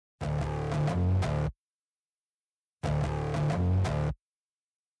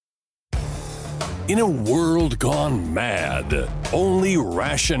In a world gone mad, only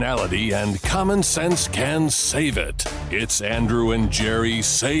rationality and common sense can save it. It's Andrew and Jerry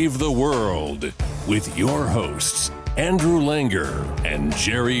Save the World with your hosts, Andrew Langer and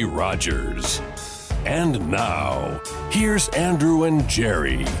Jerry Rogers. And now, here's Andrew and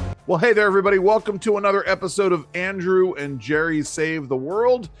Jerry. Well, hey there, everybody. Welcome to another episode of Andrew and Jerry Save the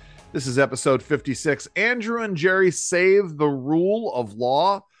World. This is episode 56. Andrew and Jerry Save the Rule of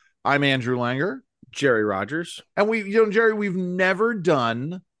Law. I'm Andrew Langer. Jerry Rogers. And Jerry, we've never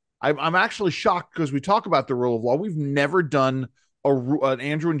done, I'm actually shocked because we talk about the rule of law. We've never done an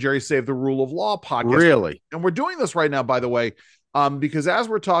Andrew and Jerry Save the Rule of Law podcast. Really? And we're doing this right now, by the way, because as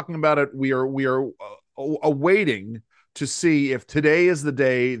we're talking about it, we are awaiting to see if today is the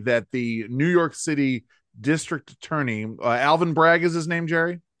day that the New York City District Attorney, Alvin Bragg is his name,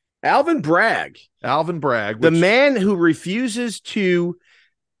 Jerry? Alvin Bragg. The man who refuses to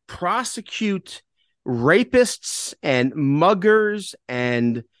prosecute rapists and muggers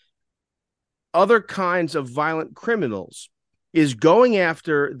and other kinds of violent criminals is going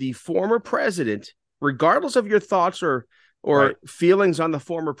after the former president, regardless of your thoughts or right. feelings on the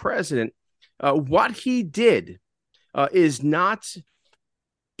former president. What he did is not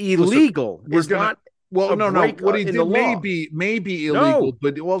illegal. What he did may be illegal,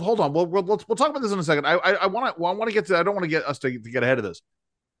 but hold on. We'll talk about this in a second. I want to get to. I don't want to get us to get ahead of this.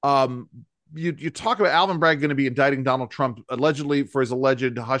 You talk about Alvin Bragg going to be indicting Donald Trump allegedly for his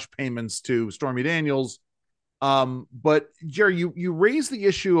alleged hush payments to Stormy Daniels. But Jerry, you raise the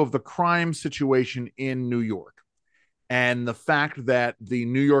issue of the crime situation in New York and the fact that the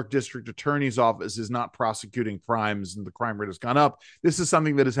New York District Attorney's Office is not prosecuting crimes and the crime rate has gone up. This is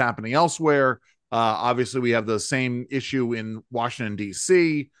something that is happening elsewhere. Obviously, we have the same issue in Washington,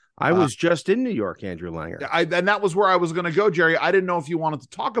 D.C. I was just in New York, Andrew Langer. And that was where I was going to go, Jerry. I didn't know if you wanted to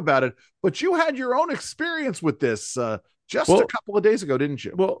talk about it, but you had your own experience with this a couple of days ago, didn't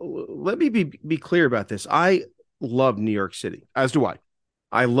you? Well, let me be clear about this. I love New York City. As do I.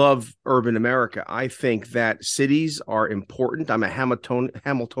 I love urban America. I think that cities are important. I'm a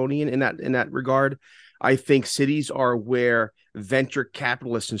Hamiltonian in that regard. I think cities are where venture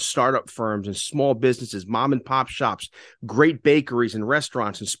capitalists and startup firms and small businesses, mom and pop shops, great bakeries and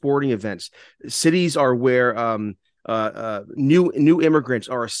restaurants and sporting events. Cities are where new immigrants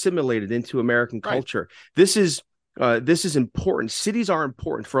are assimilated into American culture. This is important. Cities are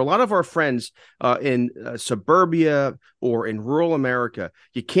important for a lot of our friends in suburbia or in rural America.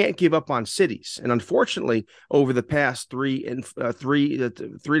 You can't give up on cities, and unfortunately, over the past 3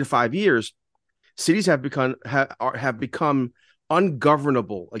 to 5 years, cities have become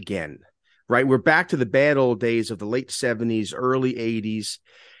ungovernable again, right? We're back to the bad old days of the late 70s, early 80s.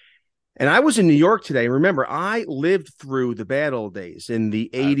 And I was in New York today. Remember, I lived through the bad old days in the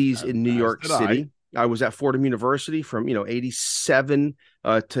 80s in New York City. I was at Fordham University from 87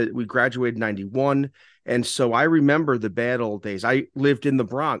 to we graduated in 91. And so I remember the bad old days. I lived in the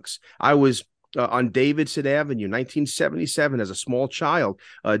Bronx. I was on Davidson Avenue, 1977, as a small child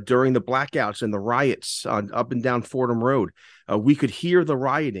during the blackouts and the riots up and down Fordham Road. We could hear the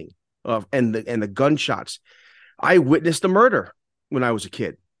rioting and the gunshots. I witnessed a murder when I was a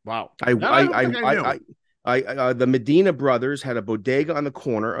kid. Wow! The Medina brothers had a bodega on the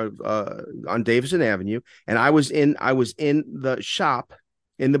corner of on Davidson Avenue, and I was in the shop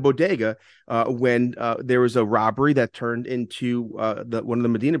in the bodega when there was a robbery that turned into one of the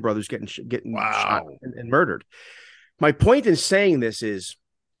Medina brothers getting shot and murdered. My point in saying this is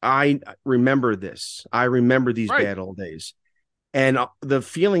I remember this. I remember these bad old days, and the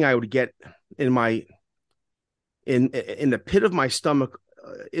feeling I would get in the pit of my stomach,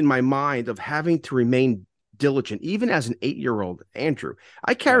 in my mind, of having to remain diligent, even as an 8-year-old. Andrew,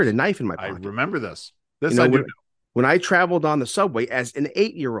 I carried a knife in my pocket. I remember this. I do know. When I traveled on the subway as an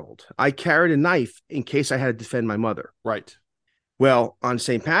 8-year-old, I carried a knife in case I had to defend my mother. Right. Well, on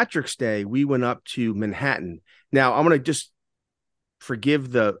St. Patrick's Day, we went up to Manhattan. Now, I'm going to just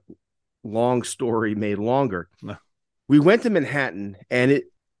forgive the long story made longer. No. We went to Manhattan, and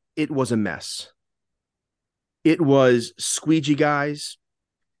it was a mess. It was squeegee guys,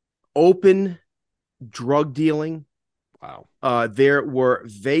 open drug dealing. Wow. There were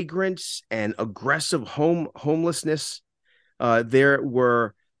vagrants and aggressive homelessness. There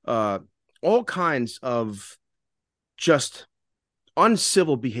were all kinds of just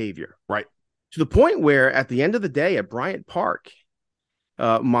uncivil behavior. Right. To the point where at the end of the day at Bryant Park,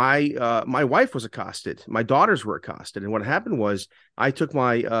 my wife was accosted. My daughters were accosted. And what happened was I took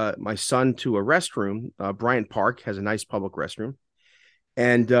my son to a restroom. Bryant Park has a nice public restroom.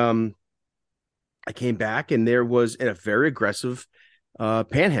 And I came back and there was a very aggressive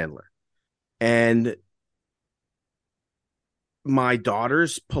panhandler. And my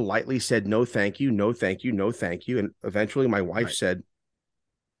daughters politely said, no, thank you, no, thank you, no, thank you. And eventually my wife said,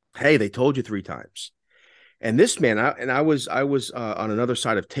 hey, they told you 3 times. And this man, I was on another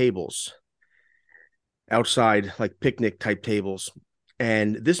side of tables outside, like picnic type tables.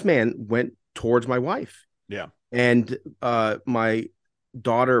 And this man went towards my wife. Yeah. And my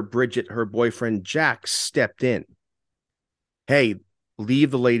daughter, Bridget, her boyfriend, Jack, stepped in. Hey,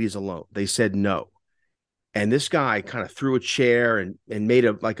 leave the ladies alone. They said no. And this guy kind of threw a chair and made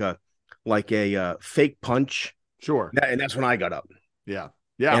a fake punch. Sure. And that's when I got up. Yeah.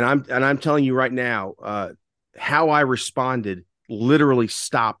 Yeah. And I'm telling you right now, how I responded literally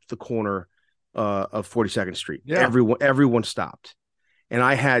stopped the corner of 42nd Street. Yeah. Everyone stopped. And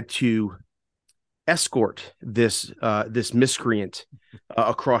I had to escort this miscreant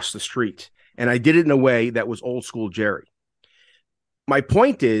across the street. And I did it in a way that was old school Jerry. My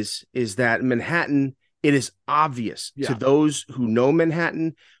point is that Manhattan, it is obvious to those who know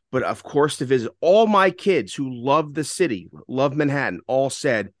Manhattan, but of course to visit. All my kids who love the city, love Manhattan, all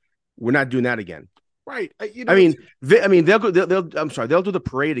said, we're not doing that again. Right. They'll do the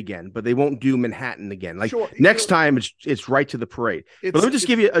parade again, but they won't do Manhattan again. Like next time it's right to the parade. But let me just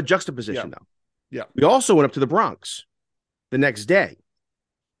give you a juxtaposition though. Yeah. We also went up to the Bronx the next day.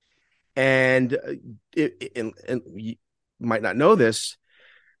 And you might not know this,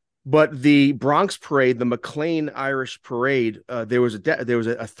 but the Bronx parade, the McLean Irish parade, there was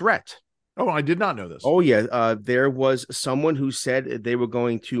a threat. Oh, I did not know this. Oh, yeah. There was someone who said they were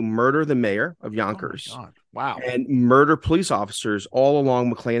going to murder the mayor of Yonkers. Oh, my God. Wow. And murder police officers all along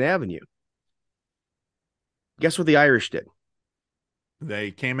McLean Avenue. Guess what the Irish did?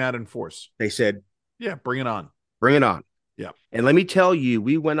 They came out in force. They said, yeah, bring it on. Bring it on. Yeah. And let me tell you,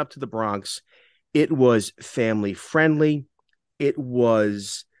 we went up to the Bronx. It was family friendly. It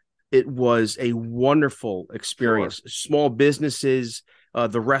was a wonderful experience. Sure. Small businesses,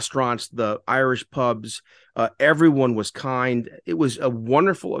 the restaurants, the Irish pubs, everyone was kind. It was a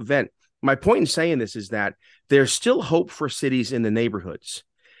wonderful event. My point in saying this is that there's still hope for cities in the neighborhoods,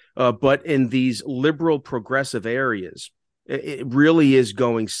 but in these liberal progressive areas, it really is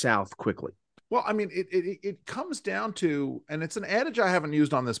going south quickly. Well, I mean, it comes down to, and it's an adage I haven't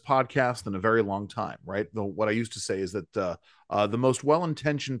used on this podcast in a very long time, right? What I used to say is that the most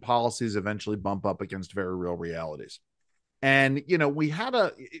well-intentioned policies eventually bump up against very real realities. And, we had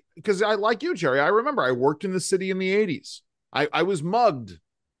because I, like you, Jerry, I remember I worked in the city in the 80s. I was mugged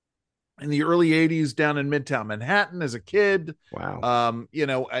in the early 80s down in Midtown Manhattan as a kid. Wow.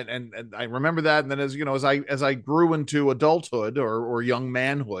 And I remember that. And then as I grew into adulthood or young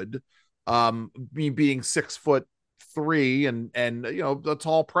manhood, me being 6'3" and a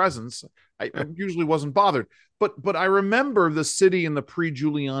tall presence, I usually wasn't bothered, but I remember the city in the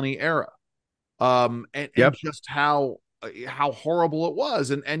pre-Giuliani era, and just how horrible it was.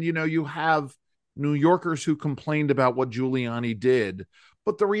 And you have New Yorkers who complained about what Giuliani did,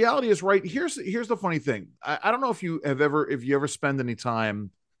 but the reality is, right, here's the funny thing. I don't know if you ever spend any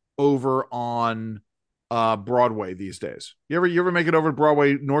time over on Broadway these days. You ever make it over to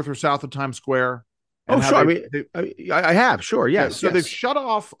Broadway, north or south of Times Square? Oh, sure. I have. Sure. Yes. So they've shut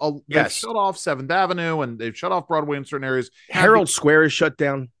off. They've shut off 7th Avenue, and they've shut off Broadway in certain areas. Herald Square is shut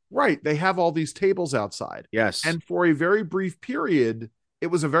down. Right. They have all these tables outside. Yes. And for a very brief period, it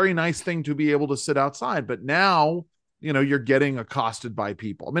was a very nice thing to be able to sit outside. But now, you're getting accosted by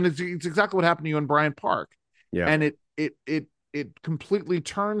people. I mean, it's exactly what happened to you in Bryant Park. Yeah. And it completely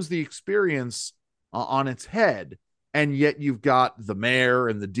turns the experience on its head. And yet you've got the mayor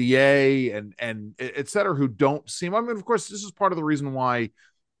and the DA and et cetera, who don't seem, I mean, of course, this is part of the reason why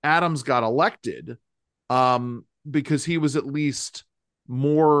Adams got elected, because he was at least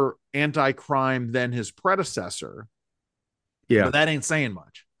more anti-crime than his predecessor. Yeah. But that ain't saying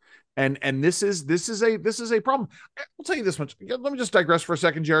much. And this is a problem. I'll tell you this much. Let me just digress for a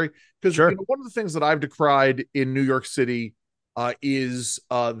second, Jerry, because sure. One of the things that I've decried in New York City is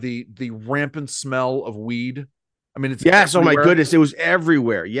the rampant smell of weed. I mean, it's yes. everywhere. Oh my goodness, it was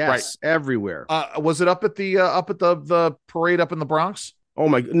everywhere. Yes, right. Everywhere. Was it up at the parade up in the Bronx? Oh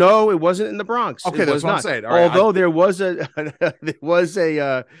my! No, it wasn't in the Bronx. Okay, that's what I'm saying. All although there was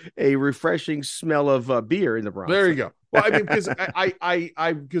a refreshing smell of beer in the Bronx. There you go. Well, I mean, because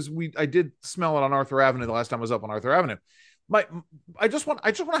I did smell it on Arthur Avenue the last time I was up on Arthur Avenue. I just want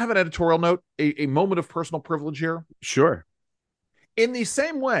to have an editorial note, a moment of personal privilege here. Sure. In the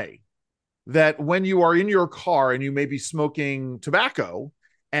same way that when you are in your car and you may be smoking tobacco,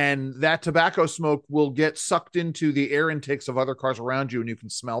 and that tobacco smoke will get sucked into the air intakes of other cars around you and you can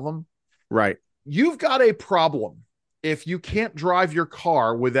smell them. Right. You've got a problem if you can't drive your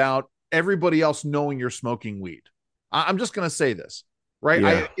car without everybody else knowing you're smoking weed. I'm just going to say this,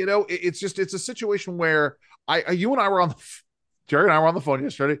 right? Yeah. It's a situation where you and I were Jerry and I were on the phone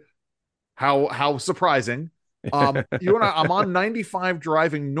yesterday. How surprising. You and I'm on 95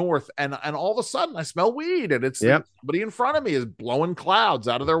 driving north, and all of a sudden I smell weed, and it's somebody in front of me is blowing clouds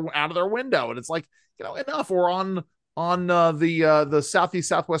out of their window, and it's like, enough. We're on the southeast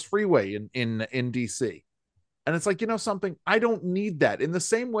southwest freeway in DC, and it's like, something, I don't need that. In the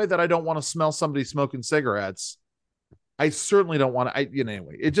same way that I don't want to smell somebody smoking cigarettes, I certainly don't want to.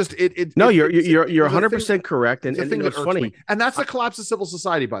 Anyway, you're 100% correct, and it's funny, me. And that's the collapse of civil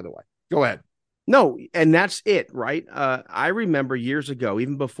society, by the way. Go ahead. No, and that's it, right? I remember years ago,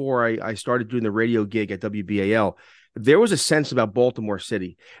 even before I started doing the radio gig at WBAL, there was a sense about Baltimore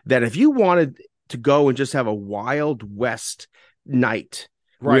City that if you wanted to go and just have a Wild West night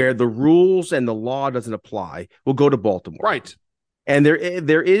where the rules and the law doesn't apply, we'll go to Baltimore. Right. And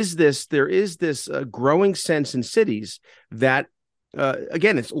there is this growing sense in cities that,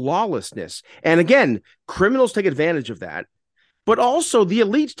 again, it's lawlessness. And again, criminals take advantage of that. But also the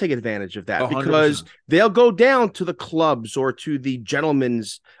elites take advantage of that 100%. Because they'll go down to the clubs or to the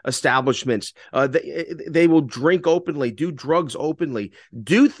gentlemen's establishments. They will drink openly, do drugs openly,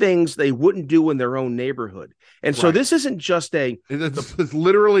 do things they wouldn't do in their own neighborhood. And so this isn't just it's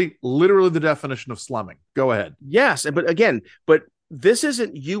literally the definition of slumming. Go ahead. Yes. But this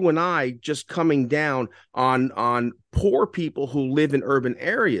isn't you and I just coming down on poor people who live in urban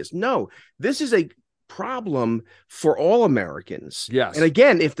areas. No, this is a problem for all Americans. Yes. And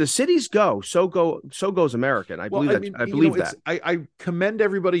again, if the cities go, so goes America. I believe that. I commend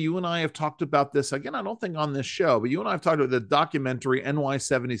everybody. You and I have talked about this again. I don't think on this show, but you and I have talked about the documentary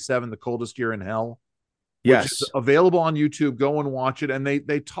NY-77, The Coldest Year in Hell. Yes. Which is available on YouTube. Go and watch it. And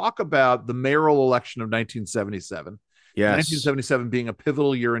they talk about the mayoral election of 1977. Yes. 1977 being a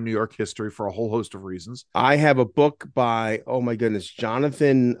pivotal year in New York history for a whole host of reasons. I have a book by, oh my goodness,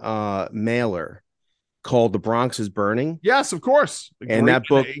 Jonathan Mailer, called The Bronx is Burning. Yes, of course. That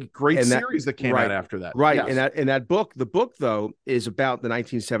book, a great series that came out after that. Right. Yes. And that book, the book though, is about the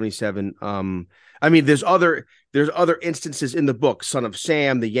 1977. I mean, there's other instances in the book, Son of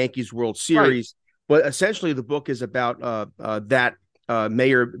Sam, the Yankees World Series, but essentially the book is about that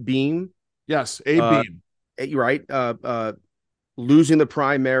Mayor Beam. Yes, Abe Beam. Right. Losing the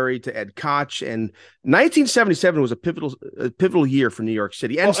primary to Ed Koch, and 1977 was a pivotal year for New York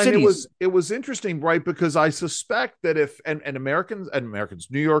City and cities. And it was interesting, right? Because I suspect that if Americans,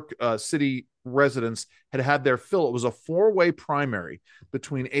 New York City residents had their fill, it was a 4-way primary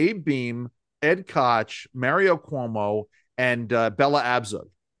between Abe Beam, Ed Koch, Mario Cuomo, and Bella Abzug.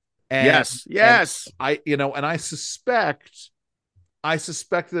 And, yes. And I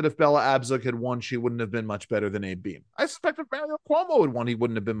suspect that if Bella Abzug had won, she wouldn't have been much better than Abe Beam. I suspect if Mario Cuomo had won, he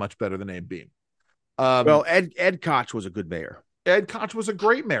wouldn't have been much better than Abe Beam. Well, Ed Koch was a good mayor. Ed Koch was a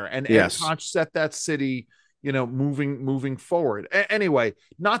great mayor, and Ed Koch set that city, moving forward. Anyway,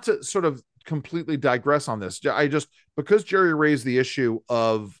 not to sort of completely digress on this, because Jerry raised the issue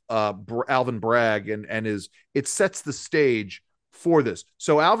of Alvin Bragg and it sets the stage for this.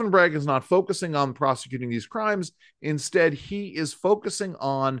 So Alvin Bragg is not focusing on prosecuting these crimes. Instead, he is focusing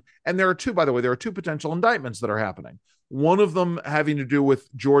on, and there are two potential indictments that are happening. One of them having to do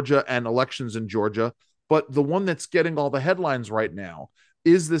with Georgia and elections in Georgia, but the one that's getting all the headlines right now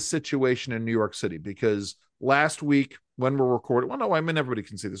is this situation in New York City, because last week when we're recording, everybody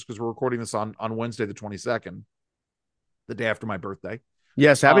can see this because we're recording this on Wednesday, the 22nd, the day after my birthday.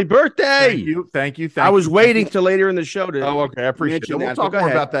 Yes, happy birthday! Thank you. I was waiting till later in the show to. Oh, okay, I appreciate it. We'll talk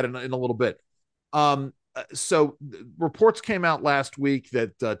more about that in a little bit. So reports came out last week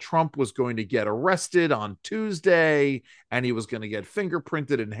that Trump was going to get arrested on Tuesday, and he was going to get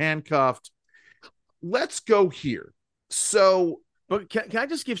fingerprinted and handcuffed. Let's go here. So, but can I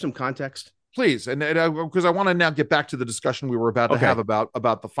just give some context, please? And because I want to now get back to the discussion we were about to have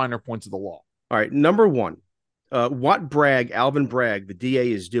about the finer points of the law. All right, number one. What Alvin Bragg, the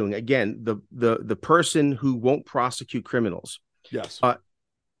DA, is doing, again, the person who won't prosecute criminals. Yes.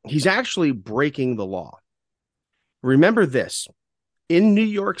 He's actually breaking the law. Remember this, in New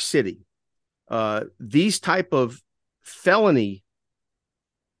York City, these type of felony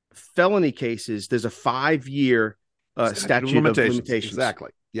cases, there's a 5-year statute of limitations.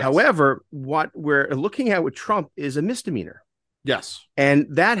 Exactly. Yes. However, what we're looking at with Trump is a misdemeanor. Yes. And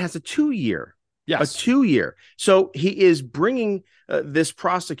that has a 2-year. Yes. A 2-year. So he is bringing this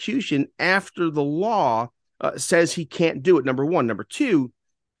prosecution after the law says he can't do it. Number one. Number two,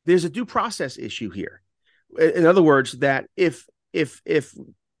 there's a due process issue here. In other words, that if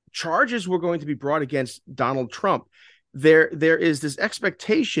charges were going to be brought against Donald Trump, there is this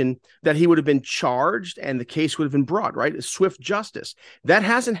expectation that he would have been charged and the case would have been brought, right? A swift justice. That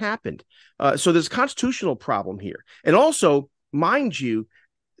hasn't happened. So there's a constitutional problem here. And also, mind you,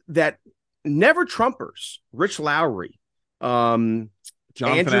 that NeverTrumpers, Rich Lowry, Jonathan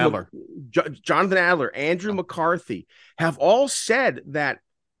Adler, Andrew McCarthy, have all said that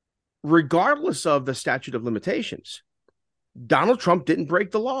regardless of the statute of limitations, Donald Trump didn't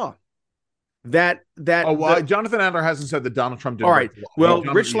break the law. Jonathan Adler hasn't said that Donald Trump didn't. All right. break the law.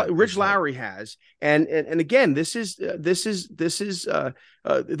 Well, Rich Lowry has, and again, this is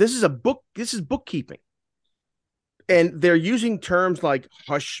bookkeeping, and they're using terms like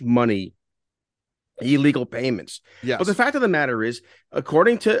hush money, illegal payments. Yes. But the fact of the matter is,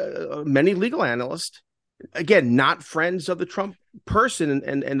 according to many legal analysts, again, not friends of the Trump person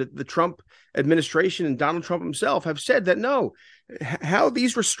and the Trump administration and Donald Trump himself, have said that no, how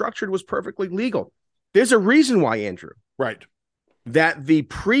these were structured was perfectly legal. There's a reason why, Andrew, right, that the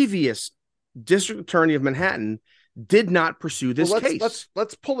previous district attorney of Manhattan did not pursue this case.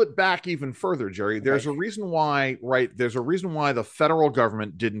 Let's pull it back even further, Jerry. There's a reason why, right? There's a reason why the federal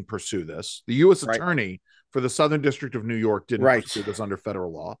government didn't pursue this. The U.S. attorney for the Southern District of New York didn't pursue this under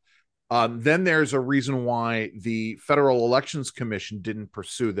federal law. Then there's a reason why the Federal Elections Commission didn't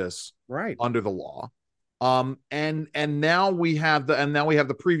pursue this under the law. And now we have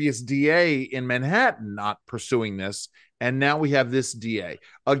the previous DA in Manhattan not pursuing this, and now we have this DA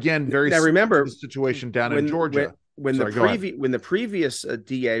again. Remember the situation down in Georgia when the previous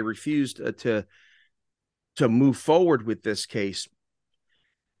DA refused to move forward with this case.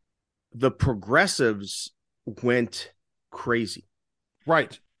 The progressives went crazy,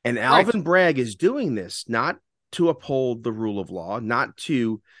 right? And Alvin Bragg is doing this not to uphold the rule of law, not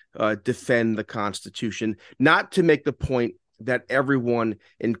to defend the Constitution, not to make the point that everyone,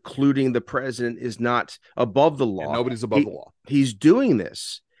 including the president, is not above the law. And nobody's above the law. He's doing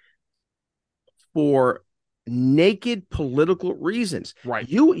this for naked political reasons. Right.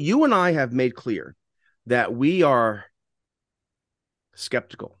 You and I have made clear that we are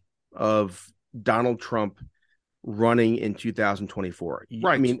skeptical of Donald Trump running in 2024.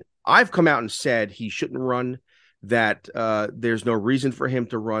 Right. I mean, I've come out and said he shouldn't run, that there's no reason for him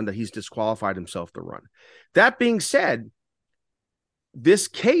to run, that he's disqualified himself to run. That being said, this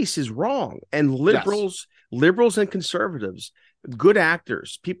case is wrong, and liberals and conservatives, good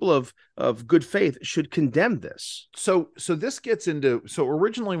actors, people of good faith, should condemn this. So this gets into,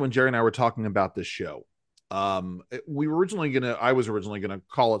 originally when Jerry and I were talking about this show, I was originally gonna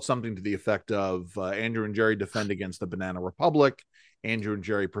call it something to the effect of Andrew and Jerry defend against the Banana Republic, Andrew and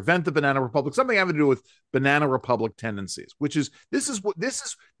Jerry prevent the Banana Republic, something having to do with Banana Republic tendencies, which is this is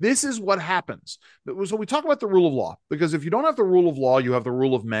what happens. So we talk about the rule of law, because if you don't have the rule of law, you have the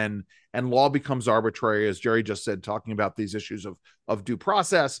rule of men, and law becomes arbitrary, as Jerry just said, talking about these issues of due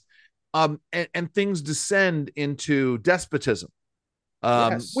process, and things descend into despotism.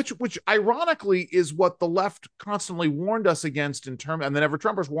 Which ironically is what the left constantly warned us against and the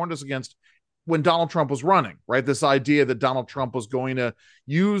NeverTrumpers warned us against when Donald Trump was running, right? This idea that Donald Trump was going to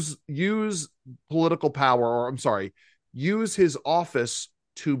use political power, use his office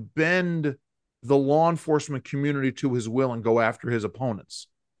to bend the law enforcement community to his will and go after his opponents.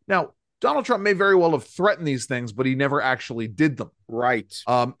 Now, Donald Trump may very well have threatened these things, but he never actually did them. Right.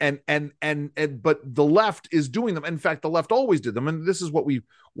 But the left is doing them. In fact, the left always did them. And this is what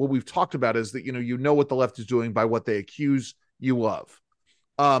we've talked about, is that, you know what the left is doing by what they accuse you of.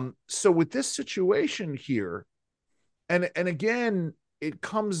 So with this situation here, and again, it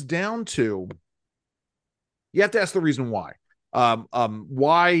comes down to, you have to ask the reason why.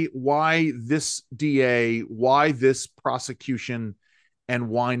 Why this DA, why this prosecution, and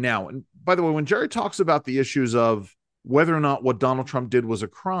why now? And by the way, when Jerry talks about the issues of whether or not what Donald Trump did was a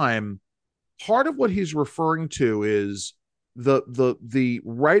crime, part of what he's referring to is the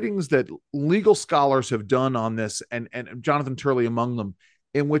writings that legal scholars have done on this, and Jonathan Turley among them,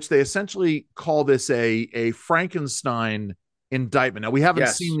 in which they essentially call this a Frankenstein indictment. Now, we haven't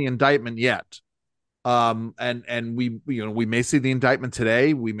seen the indictment yet. And we may see the indictment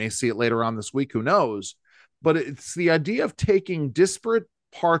today. We may see it later on this week. Who knows? But it's the idea of taking disparate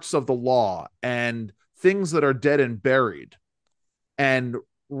parts of the law and things that are dead and buried and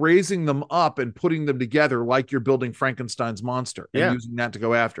raising them up and putting them together like you're building Frankenstein's monster and using that to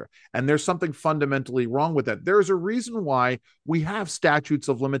go after. And there's something fundamentally wrong with that. There's a reason why we have statutes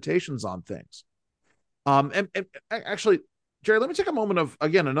of limitations on things. And actually, Jerry, let me take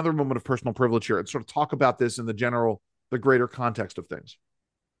another moment of personal privilege here and sort of talk about this in the greater context of things.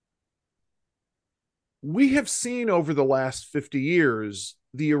 We have seen over the last 50 years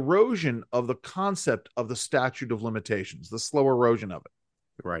the erosion of the concept of the statute of limitations, the slow erosion of it.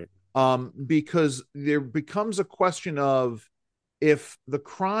 Right. Because there becomes a question of if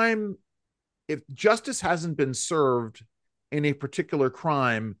justice hasn't been served in a particular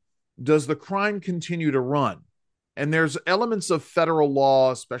crime, does the crime continue to run? And there's elements of federal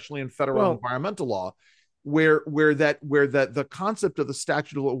law, especially in federal environmental law, where the concept of the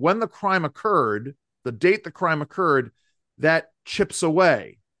statute of when the crime occurred, the date the crime occurred, that chips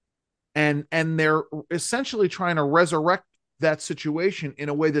away. And they're essentially trying to resurrect that situation in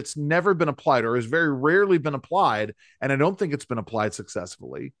a way that's never been applied or has very rarely been applied. And I don't think it's been applied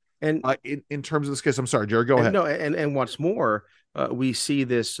successfully. And in terms of this case, I'm sorry, Jerry, go ahead. No, and what's more, we see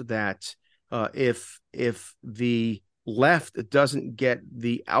this, that if the left doesn't get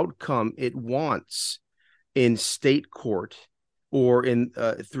the outcome it wants in state court or in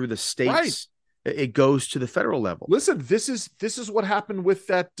through the states, it goes to the federal level. Listen, this is what happened with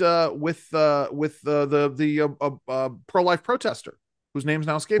that with the pro-life protester whose name's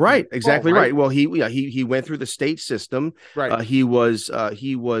now escaping. Right, exactly right. Well, he went through the state system. Right. He was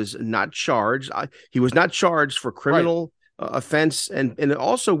not charged. He was not charged for criminal offense, and it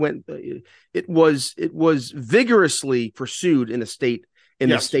also went. It was vigorously pursued in the state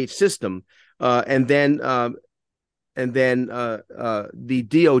the state system, and then the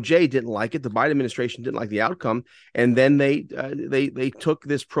DOJ didn't like it. The Biden administration didn't like the outcome, and then they took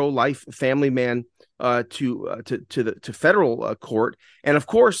this pro-life family man to federal court, and of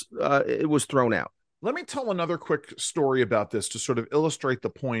course it was thrown out. Let me tell another quick story about this to sort of illustrate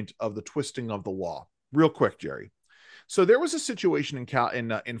the point of the twisting of the law, real quick, Jerry. So there was a situation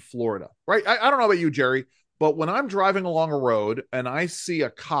in Florida, right? I don't know about you, Jerry, but when I'm driving along a road and I see a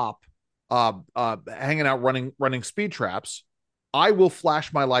cop hanging out running speed traps, I will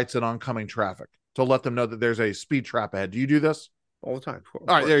flash my lights at oncoming traffic to let them know that there's a speed trap ahead. Do you do this? All the time. All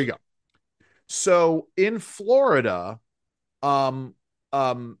right, there you go. So in Florida, cops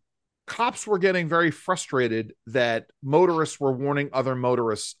were getting very frustrated that motorists were warning other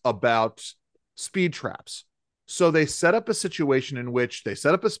motorists about speed traps. So they set up a situation in which they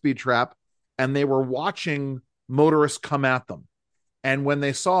set up a speed trap and they were watching motorists come at them. And when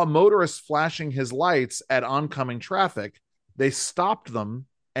they saw a motorist flashing his lights at oncoming traffic, they stopped them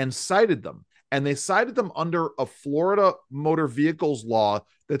and cited them. And they cited them under a Florida motor vehicles law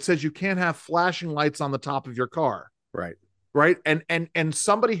that says you can't have flashing lights on the top of your car. Right. Right. And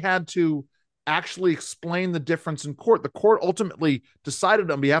somebody had to actually explain the difference in court. The court ultimately decided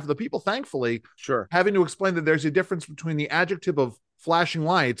on behalf of the people, thankfully, having to explain that there's a difference between the adjective of flashing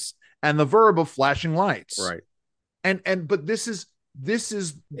lights and the verb of flashing lights. Right. But this is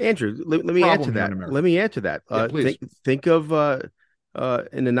Andrew. Let me add to that. Let me add to that. Think of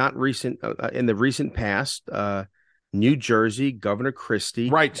in the recent past, New Jersey Governor Christie,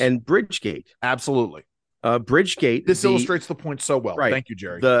 and Bridgegate. Absolutely. Bridgegate. This illustrates the point so well. Right. Thank you,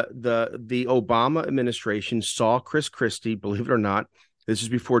 Jerry. The Obama administration saw Chris Christie, believe it or not. This is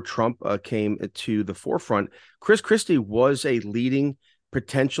before Trump came to the forefront. Chris Christie was a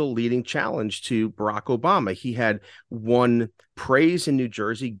potential leading challenge to Barack Obama. He had won praise in New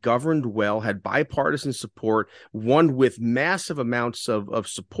Jersey, governed well, had bipartisan support, won with massive amounts of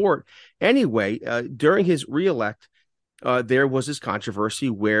support. Anyway, during his reelect, there was this controversy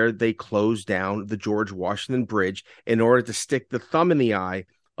where they closed down the George Washington Bridge in order to stick the thumb in the eye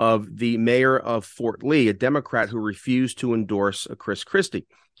of the mayor of Fort Lee, a Democrat who refused to endorse Chris Christie.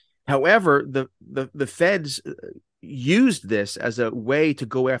 However, the feds used this as a way to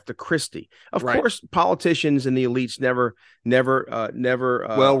go after Christie. Of course, politicians and the elites never.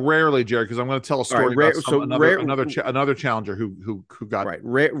 Well, rarely, Jerry, because I'm going to tell a story about another challenger who got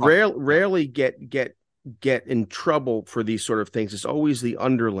rarely get in trouble for these sort of things. It's always the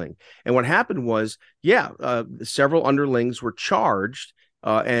underling. And what happened was, several underlings were charged,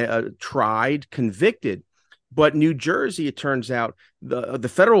 tried, convicted. But New Jersey, it turns out, the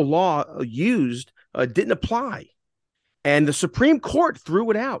federal law used didn't apply, and the Supreme Court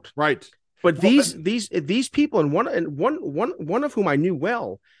threw it out. Right. But these people, and one of whom I knew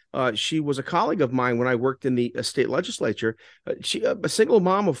well, she was a colleague of mine when I worked in the state legislature. She a single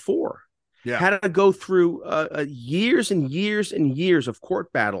mom of four. Had to go through years and years and years of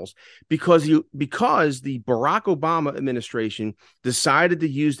court battles because the Barack Obama administration decided to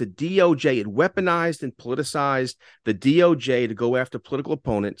use the DOJ. It weaponized and politicized the DOJ to go after political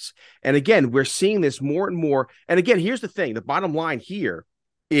opponents. And again, we're seeing this more and more. And again, here's the thing. The bottom line here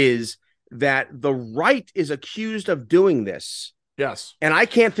is that the right is accused of doing this. Yes. And I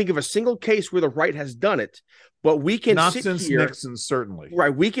can't think of a single case where the right has done it. But we can not sit since here, Nixon, certainly.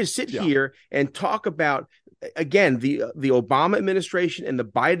 Right. We can sit here and talk about again, the Obama administration and the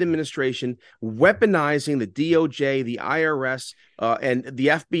Biden administration weaponizing the DOJ, the IRS, and the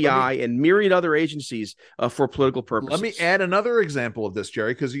FBI and myriad other agencies for political purposes. Let me add another example of this,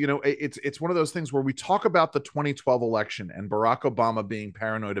 Jerry, because it's one of those things where we talk about the 2012 election and Barack Obama being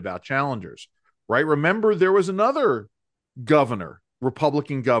paranoid about challengers, right? Remember, there was another governor,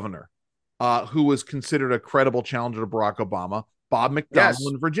 Republican governor, who was considered a credible challenger to Barack Obama, Bob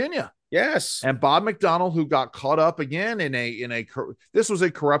McDonnell in Virginia. Yes. And Bob McDonnell, who got caught up again this was a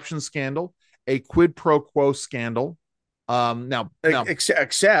corruption scandal, a quid pro quo scandal.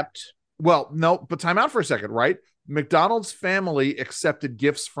 Except, well, no, but time out for a second, right? McDonald's family accepted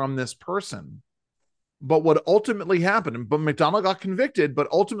gifts from this person. But what ultimately happened, but McDonnell got convicted, but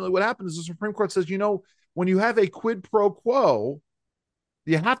ultimately what happened is the Supreme Court says, when you have a quid pro quo,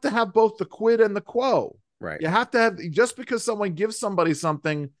 you have to have both the quid and the quo. Right. You have to have, just because someone gives somebody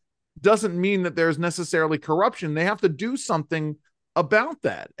something doesn't mean that there's necessarily corruption. They have to do something about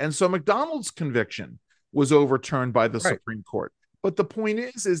that. And so McDonald's conviction was overturned by the Supreme Court. But the point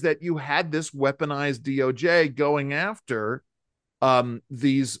is that you had this weaponized DOJ going after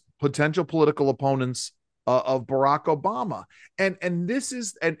these potential political opponents of Barack Obama. And this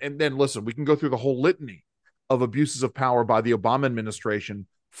is, and then listen, we can go through the whole litany of abuses of power by the Obama administration,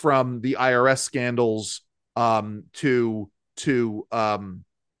 from the IRS scandals from the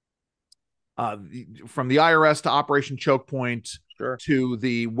IRS to Operation Choke Point, to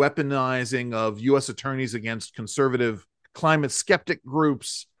the weaponizing of U.S. attorneys against conservative climate skeptic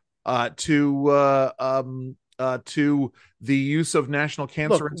groups, to the use of National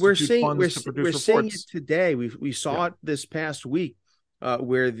Cancer Institute funds to produce reports. We're seeing it today. We saw it this past week,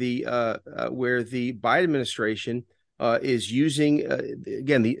 where the Biden administration is using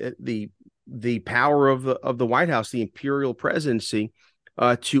again the power of the White House, the imperial presidency,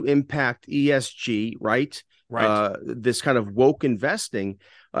 to impact ESG, right? This kind of woke investing.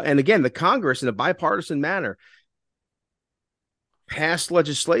 And again, the Congress, in a bipartisan manner, passed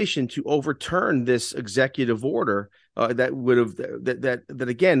legislation to overturn this executive order that would have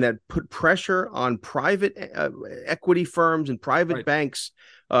that put pressure on private equity firms and private banks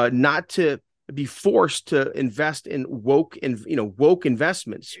not to be forced to invest in woke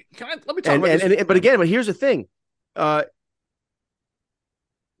investments. Let me talk about this. But here's the thing.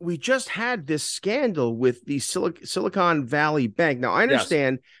 We just had this scandal with the Silicon Valley Bank. Now, I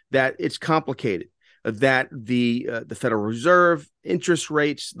understand that it's complicated, that the Federal Reserve, interest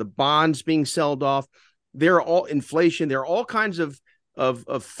rates, the bonds being sold off, they're all inflation. There are all kinds of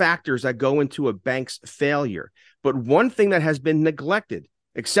factors that go into a bank's failure. But one thing that has been neglected,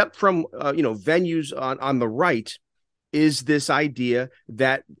 except from venues on the right, is this idea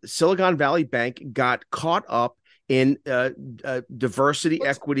that Silicon Valley Bank got caught up in diversity,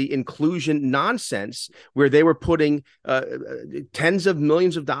 equity, inclusion nonsense, where they were putting tens of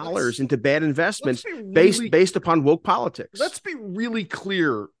millions of dollars into bad investments based upon woke politics. Let's be really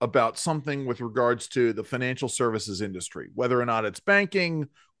clear about something with regards to the financial services industry, whether or not it's banking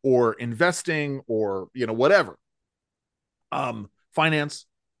or investing or whatever. Finance.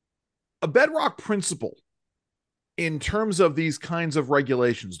 A bedrock principle in terms of these kinds of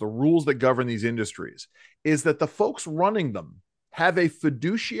regulations, the rules that govern these industries, is that the folks running them have a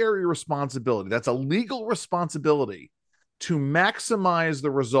fiduciary responsibility. That's a legal responsibility to maximize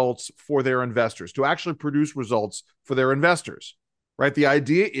the results for their investors, to actually produce results for their investors, right? The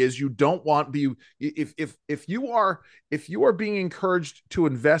idea is you don't want if you are being encouraged to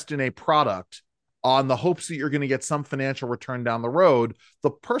invest in a product on the hopes that you're going to get some financial return down the road, the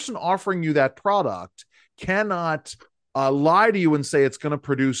person offering you that product cannot lie to you and say it's going to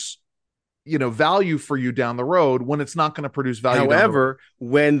produce value for you down the road when it's not going to produce value. However,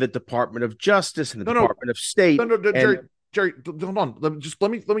 when the Department of Justice and the Department of State, Jerry, hold on.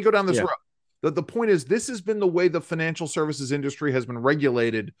 Let me go down this road. The point is, this has been the way the financial services industry has been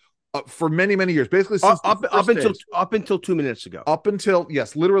regulated for many, many years, basically since up until 2 minutes ago.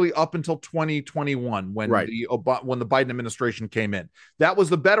 Literally up until 2021, when the Biden administration came in. That was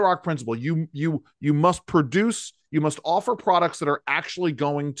the bedrock principle. You must offer products that are actually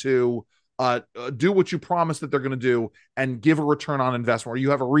going to do what you promise that they're going to do and give a return on investment, or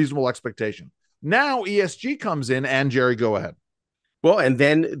you have a reasonable expectation. Now ESG comes in, and Jerry, go ahead. Well, and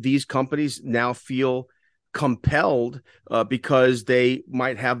then these companies now feel compelled because they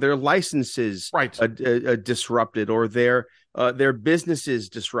might have their licenses disrupted, or their businesses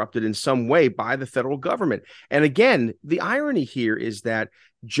disrupted in some way by the federal government. And again, the irony here is that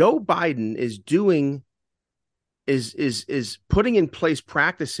Joe Biden is putting in place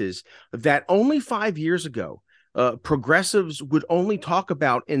practices that only 5 years ago progressives would only talk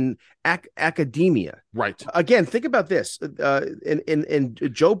about in academia. Right. Again, think about this. In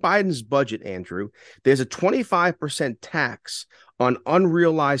Joe Biden's budget, Andrew, there's a 25% tax on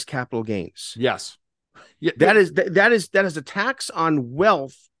unrealized capital gains. Yes. Yeah, that is a tax on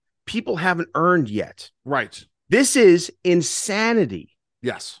wealth people haven't earned yet. Right. This is insanity.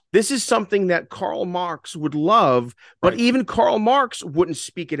 Yes. This is something that Karl Marx would love, but even Karl Marx wouldn't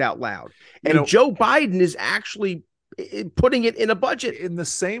speak it out loud. And Joe Biden is actually putting it in a budget. In the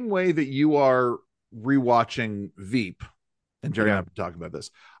same way that you are rewatching Veep, and Jerry and I have been talking about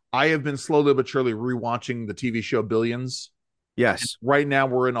this, I have been slowly but surely rewatching the TV show Billions. Yes. And right now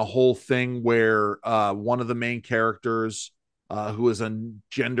we're in a whole thing where one of the main characters, who is a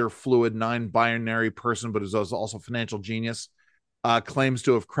gender fluid, non-binary person, but is also a financial genius, claims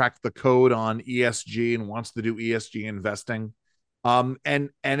to have cracked the code on ESG and wants to do ESG investing. And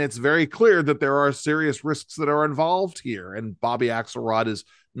it's very clear that there are serious risks that are involved here, and Bobby Axelrod is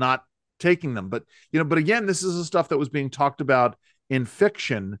not taking them. But again, this is the stuff that was being talked about in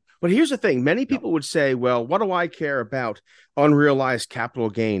fiction. But here's the thing. Many people would say, well, what do I care about unrealized capital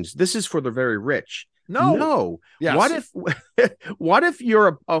gains? This is for the very rich. No. Yes. What if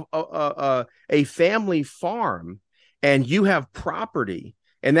you're a family farm and you have property,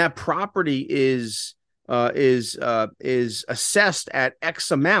 and that property is assessed at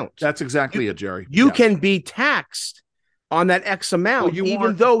X amount? That's exactly it, Jerry. You can be taxed on that X amount,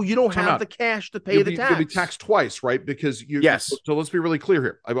 even though you don't have the cash to pay the tax. You'll be taxed twice, right? Because yes. So let's be really clear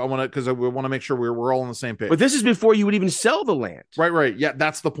here. I want to make sure we're all on the same page. But this is before you would even sell the land. Right. Yeah,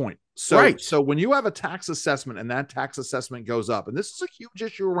 that's the point. So when you have a tax assessment and that tax assessment goes up, and this is a huge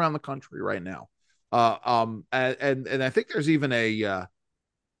issue around the country right now. And I think there's even there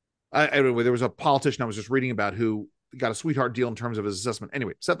was a politician I was just reading about who got a sweetheart deal in terms of his assessment.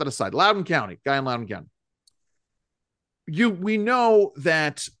 Anyway, set that aside. Loudoun County, guy in Loudoun County. We know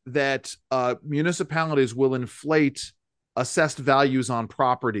that municipalities will inflate assessed values on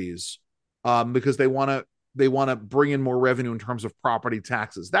properties because they want to bring in more revenue in terms of property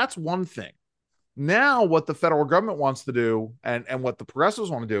taxes. That's one thing. Now, what the federal government wants to do, and what the progressives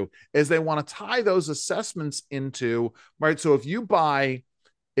want to do, is they want to tie those assessments into, right? So if you bought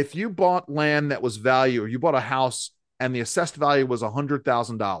land that was value, or you bought a house and the assessed value was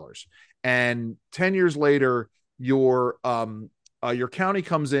 $100,000, and 10 years later, your county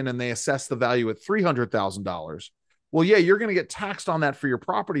comes in and they assess the value at $300,000. Well, yeah, you're going to get taxed on that for your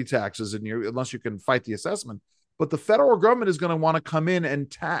property taxes, unless you can fight the assessment. But the federal government is going to want to come in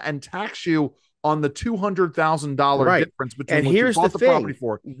and tax you on the $200,000 difference between and what here's you bought the property thing.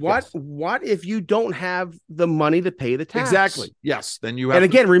 for. What if you don't have the money to pay the tax? Exactly. Yes. Then you have. And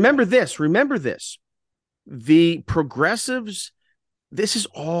again, remember this. The progressives. This is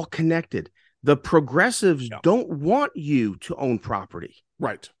all connected. The progressives don't want you to own property.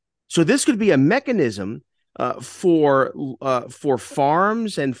 Right. So this could be a mechanism for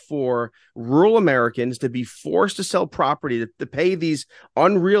farms and for rural Americans to be forced to sell property to pay these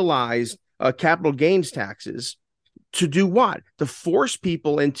unrealized capital gains taxes. To do what? To force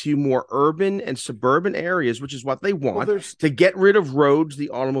people into more urban and suburban areas, which is what they want, to get rid of roads, the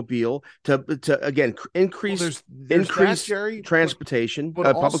automobile, to again increase transportation, but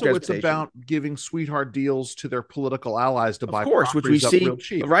public also transportation. It's about giving sweetheart deals to their political allies to buy, of course, which we see real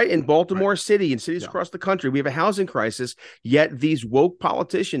cheap. Right in Baltimore City and cities across the country. We have a housing crisis. Yet these woke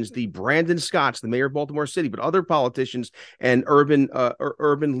politicians, the Brandon Scotts, the mayor of Baltimore City, but other politicians and urban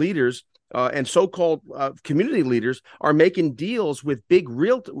leaders. And so-called community leaders are making deals with big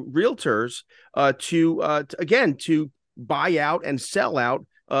realtors to buy out and sell out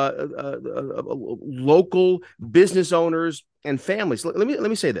local business owners and families. Let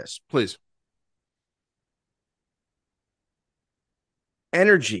me say this, please.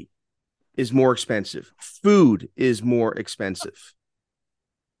 Energy is more expensive. Food is more expensive.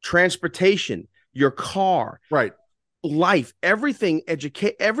 Transportation, your car, right. Life, everything,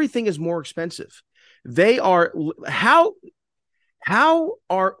 everything is more expensive. They are how long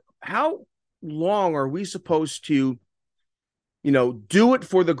are we supposed to, do it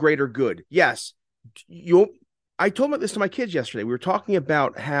for the greater good? Yes. I told this to my kids yesterday. We were talking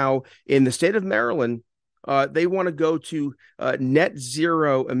about how in the state of Maryland, they want to go to net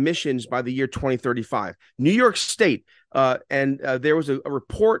zero emissions by the year 2035. New York State, and there was a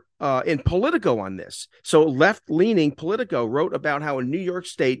report in Politico on this. So left-leaning Politico wrote about how in New York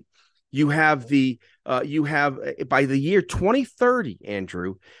State you have by the year 2030,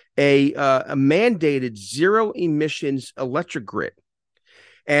 Andrew, a mandated zero emissions electric grid.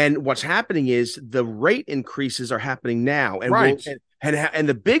 And what's happening is the rate increases are happening now, and And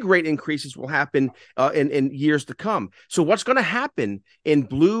the big rate increases will happen in years to come. So what's going to happen in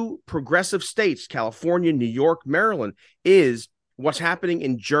blue progressive states, California, New York, Maryland, is what's happening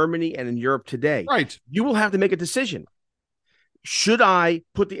in Germany and in Europe today. Right. You will have to make a decision. Should I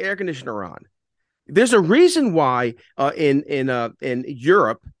put the air conditioner on? There's a reason why in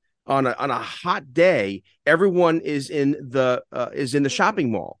Europe on a hot day, everyone is in the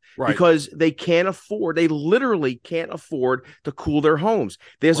shopping mall, right, because they literally can't afford to cool their homes.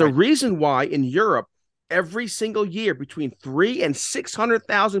 There's a reason why in Europe, every single year between 300,000 and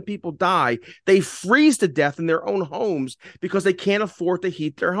 600,000 people die. They freeze to death in their own homes because they can't afford to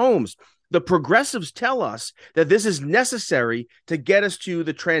heat their homes. The progressives tell us that this is necessary to get us to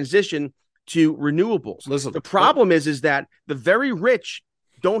the transition to renewables. Listen, the problem is that the very rich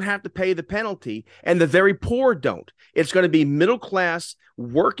don't have to pay the penalty and the very poor don't. It's going to be middle-class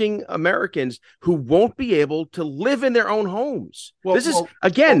working Americans who won't be able to live in their own homes. The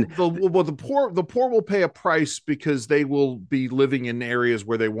poor will pay a price because they will be living in areas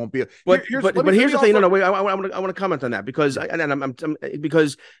where they won't be. But here's the thing. No, wait. I want to comment on that because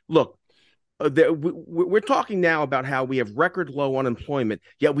look. We're talking now about how we have record low unemployment,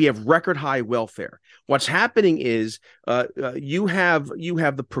 yet we have record high welfare. What's happening is you have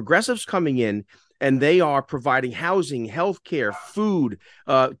the progressives coming in, and they are providing housing, healthcare, food,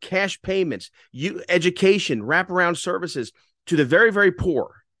 cash payments, education, wraparound services to the very, very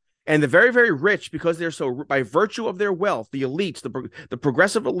poor. And the very, very rich, because they're so, by virtue of their wealth, the elites, the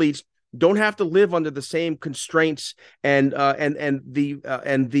progressive elites, don't have to live under the same constraints and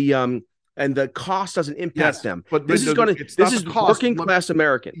the cost doesn't impact them. But this is working class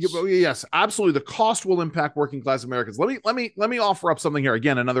Americans. Yes, absolutely. The cost will impact working class Americans. Let me offer up something here.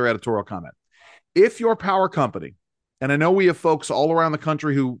 Again, another editorial comment. If your power company, and I know we have folks all around the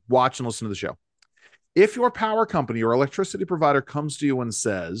country who watch and listen to the show, if your power company or electricity provider comes to you and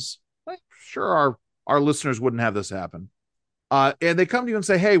says, sure, our listeners wouldn't have this happen. And they come to you and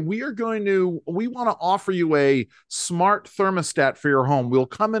say, hey, we want to offer you a smart thermostat for your home. We'll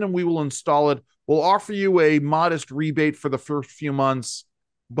come in and we will install it. We'll offer you a modest rebate for the first few months.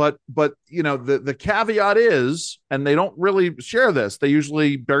 But the caveat is, and they don't really share this, they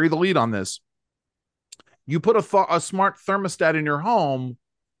usually bury the lead on this. You put a smart thermostat in your home,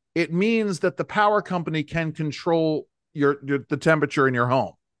 it means that the power company can control the temperature in your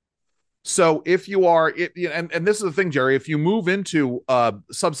home. So if you are, and this is the thing, Jerry, if you move into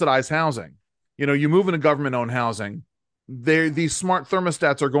subsidized housing, you move into government-owned housing, these smart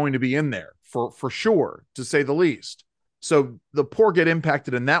thermostats are going to be in there for sure, to say the least. So the poor get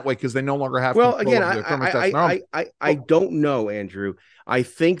impacted in that way because they no longer have. Well, again, I don't know, Andrew. I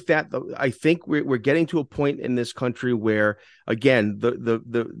think we're getting to a point in this country where, again,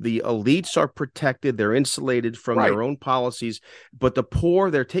 the elites are protected, they're insulated from their own policies, but the poor,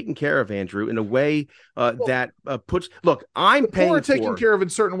 they're taken care of, Andrew, in a way that puts. Look, I'm paying. Poor are taken care of in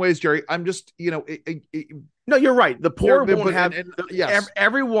certain ways, Jerry. I'm just, no, you're right. The poor won't have. Yes.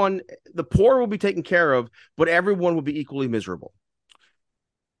 Everyone, the poor will be taken care of, but everyone will be equally miserable.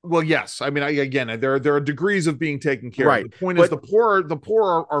 Well, yes. I mean, again, there are degrees of being taken care of. The point is, the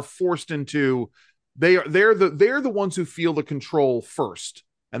poor are forced into. They're the ones who feel the control first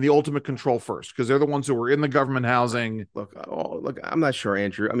and the ultimate control first, because they're the ones who are in the government housing. Look, I'm not sure,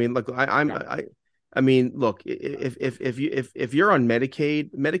 Andrew. I mean, look, I mean, look, if you're on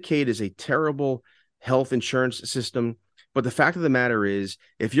Medicaid is a terrible health insurance system. But the fact of the matter is,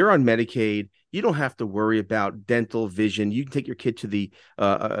 if you're on Medicaid, you don't have to worry about dental, vision. You can take your kid to the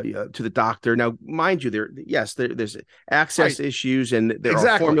doctor. Now, mind you, there's access issues and there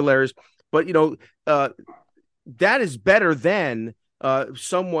are formularies, but that is better than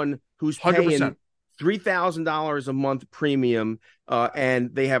someone who's 100%. Paying $3,000 a month premium,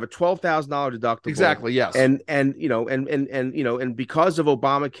 and they have a $12,000 deductible. Exactly. Yes. And because of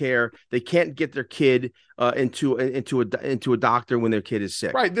Obamacare, they can't get their kid into a doctor when their kid is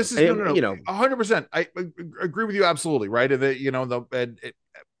sick. Right. This is 100%. I agree with you absolutely. Right.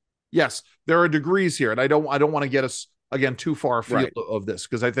 Yes, there are degrees here, and I don't want to get us again too far afield of this,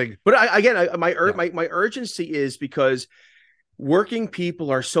 because I think. But my urgency is because working people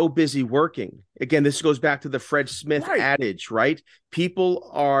are so busy working. Again, this goes back to the Fred Smith adage, right?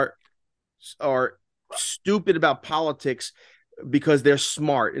 People are stupid about politics because they're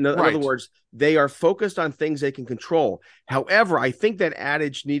smart. In other words, they are focused on things they can control. However, I think that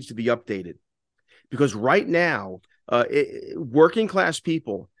adage needs to be updated, because right now, working class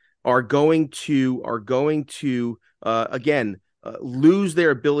people are going to lose their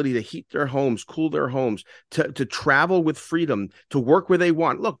ability to heat their homes, cool their homes, to travel with freedom, to work where they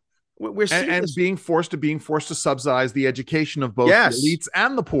want. Look, We're seeing and this. being forced to subsidize the education of both the elites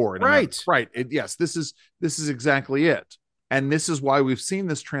and the poor. Right. Right. Yes, this is exactly it. And this is why we've seen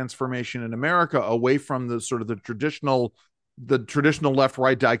this transformation in America away from the sort of the traditional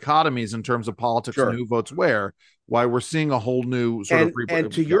left-right dichotomies in terms of politics and who votes where. Why we're seeing a whole new sort of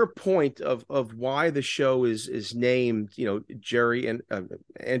and to your point of why the show is named, Jerry and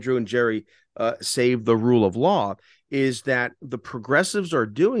Andrew and Jerry save the rule of law, is that the progressives are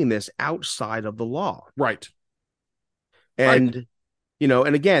doing this outside of the law. Right. And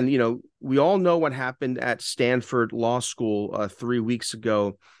and again, we all know what happened at Stanford Law School 3 weeks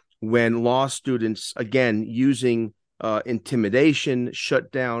ago when law students, again, using intimidation,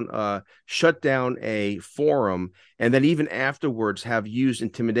 shut down a forum, and then even afterwards have used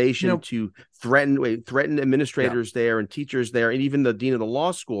intimidation to threaten administrators there and teachers there, and even the dean of the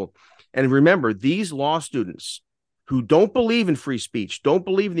law school. And remember, these law students who don't believe in free speech, don't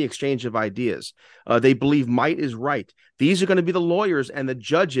believe in the exchange of ideas, they believe might is right. These are going to be the lawyers and the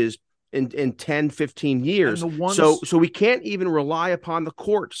judges in 10, 15 years. So we can't even rely upon the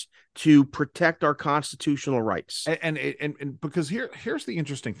courts to protect our constitutional rights. And because here's the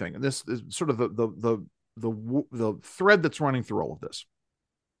interesting thing, and this is sort of the thread that's running through all of this.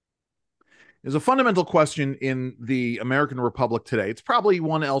 There's a fundamental question in the American Republic today. It's probably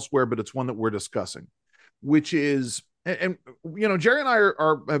one elsewhere, but it's one that we're discussing, which is, and Jerry and I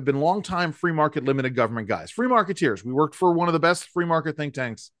have been longtime free market limited government guys, free marketeers. We worked for one of the best free market think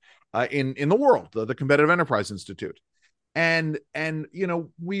tanks in the world, the Competitive Enterprise Institute, and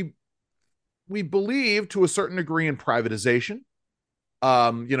we believe to a certain degree in privatization.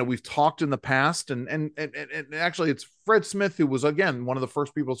 We've talked in the past, and actually it's Fred Smith who was, again, one of the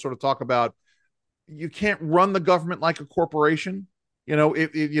first people to sort of talk about you can't run the government like a corporation. Just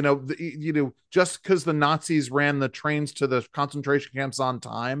because the Nazis ran the trains to the concentration camps on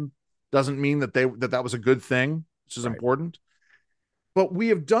time doesn't mean that that was a good thing, which is important. But we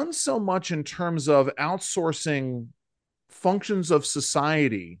have done so much in terms of outsourcing functions of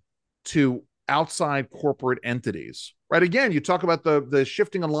society to outside corporate entities, right? Again, you talk about the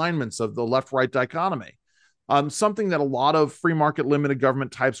shifting alignments of the left-right dichotomy, something that a lot of free market limited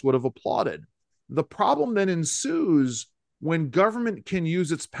government types would have applauded. The problem then ensues when government can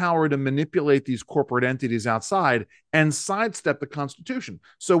use its power to manipulate these corporate entities outside and sidestep the Constitution.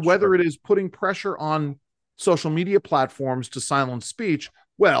 So whether it is putting pressure on social media platforms to silence speech,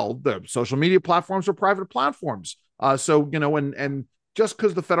 well, the social media platforms are private platforms. And just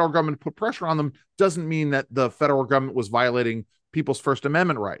because the federal government put pressure on them doesn't mean that the federal government was violating people's First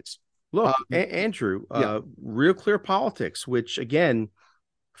Amendment rights. Look, Andrew, Real Clear Politics, which, again,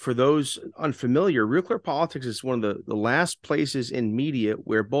 for those unfamiliar, Real Clear Politics is one of the last places in media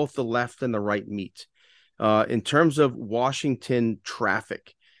where both the left and the right meet. In terms of Washington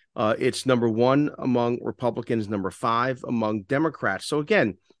traffic, it's number 1 among Republicans, number 5 among Democrats. So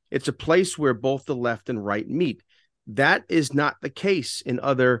again, it's a place where both the left and right meet. That is not the case in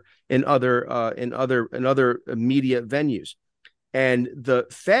other media venues. And the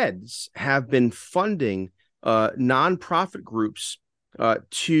feds have been funding nonprofit groups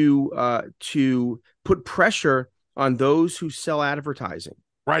to put pressure on those who sell advertising.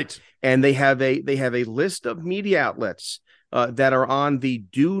 Right. And they have a list of media outlets that are on the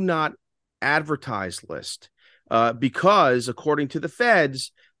do not advertise list because, according to the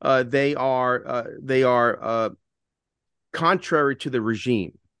feds, they are contrary to the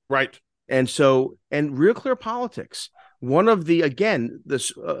regime. Right. And Real Clear Politics, one of the, again,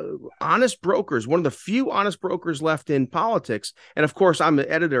 this honest brokers, one of the few honest brokers left in politics, and of course I'm an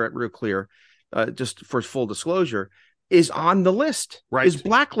editor at Real Clear, just for full disclosure, is on the list, right? Is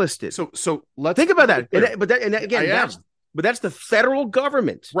blacklisted. So let's think about that. But that's the federal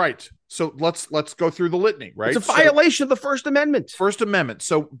government, right? So let's go through the litany, right? It's a violation of the First Amendment.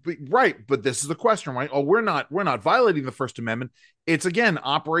 So right, but this is the question, right? Oh, we're not violating the First Amendment. It's, again,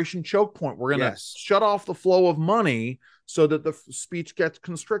 Operation Choke Point. We're going to shut off the flow of money so that the speech gets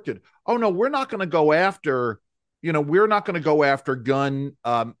constricted. Oh no, we're not going to go after. We're not going to go after gun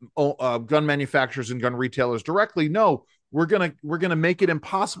manufacturers and gun retailers directly. No, we're gonna make it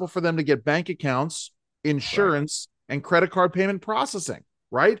impossible for them to get bank accounts, insurance, and credit card payment processing.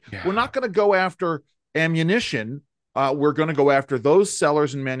 Right? Yeah. We're not going to go after ammunition. We're going to go after those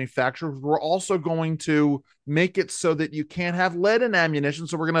sellers and manufacturers. We're also going to make it so that you can't have lead in ammunition.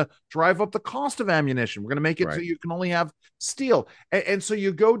 So we're going to drive up the cost of ammunition. We're going to make it so you can only have steel. And so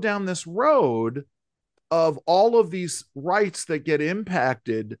you go down this road of all of these rights that get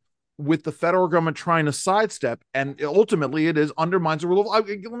impacted with the federal government trying to sidestep. And ultimately it undermines the rule of,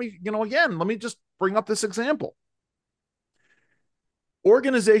 let me just bring up this example.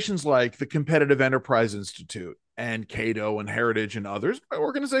 Organizations like the Competitive Enterprise Institute and Cato and Heritage and others,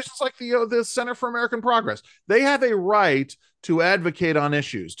 organizations like the Center for American Progress, they have a right to advocate on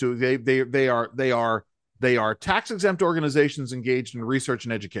issues. They are tax-exempt organizations engaged in research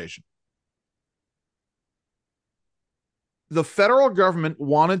and education. The federal government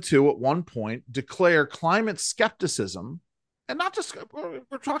wanted to, at one point, declare climate skepticism, and not just,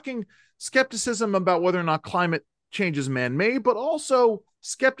 we're talking skepticism about whether or not climate change is man-made, but also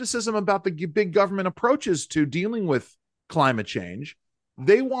skepticism about the big government approaches to dealing with climate change.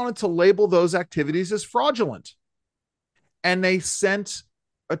 They wanted to label those activities as fraudulent. And they sent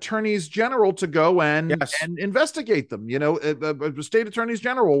attorneys general to go and investigate them. State attorneys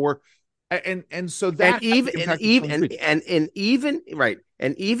general were, and so that even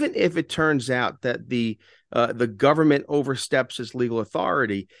if it turns out that the government oversteps its legal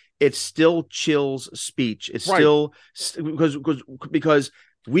authority, it still chills speech. It's still because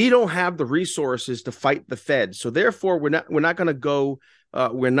we don't have the resources to fight the Fed. So therefore, we're not going to go.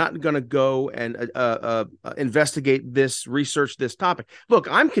 We're not going to go and investigate this, research this topic.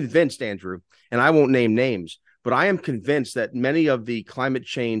 Look, I'm convinced, Andrew, and I won't name names, but I am convinced that many of the climate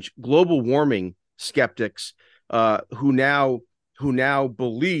change, global warming skeptics who now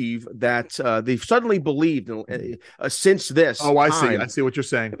believe that they've suddenly believed since this. Oh, I see what you're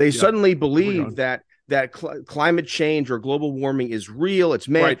saying. They suddenly believe that climate change or global warming is real. It's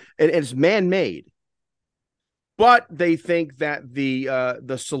and it's man-made. But they think that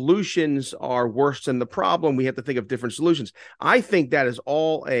the solutions are worse than the problem. We have to think of different solutions. I think that is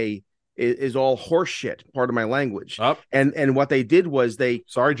all horse shit, pardon my language. And what they did was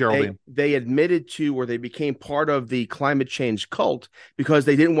Geraldine. They admitted to, or they became part of the climate change cult because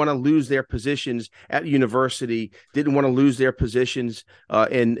they didn't want to lose their positions at university, didn't want to lose their positions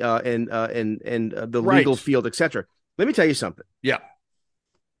in the legal field, etc. Let me tell you something. Yeah.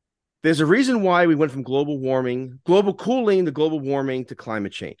 There's a reason why we went from global cooling to global warming to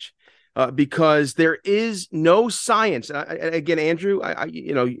climate change. Because there is no science. Again, Andrew, I'm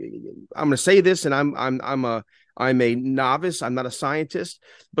going to say this, and I'm a novice. I'm not a scientist,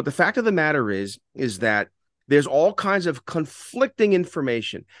 but the fact of the matter is that there's all kinds of conflicting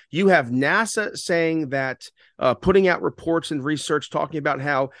information. You have NASA saying that, putting out reports and research talking about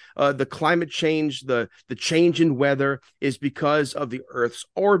how the climate change, the change in weather is because of the Earth's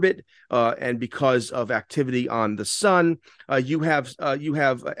orbit and because of activity on the sun. You have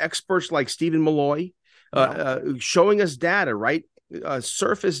experts like Stephen Malloy showing us data, right?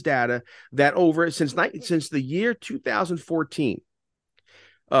 Surface data that since the year 2014,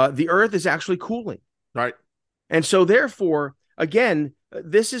 the Earth is actually cooling. Right. And so therefore, again,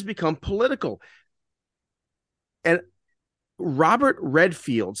 this has become political. And Robert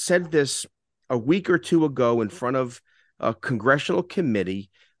Redfield said this a week or two ago in front of a congressional committee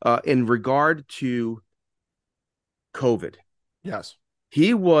in regard to COVID. Yes.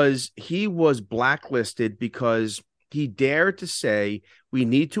 He was blacklisted because he dared to say we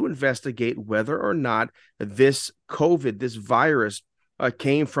need to investigate whether or not this COVID, this virus,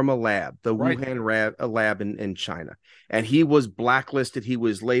 came from a lab, the Wuhan lab in China. And he was blacklisted. He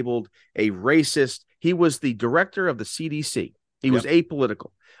was labeled a racist. He was the director of the CDC. He was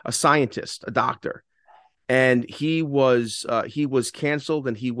apolitical, a scientist, a doctor. And he was canceled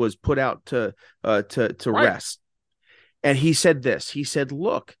and he was put out to rest. And he said this. He said,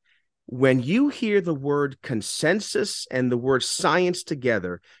 look, when you hear the word consensus and the word science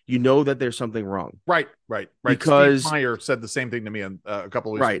together, you know that there's something wrong. Right. Because Steve Meyer said the same thing to me a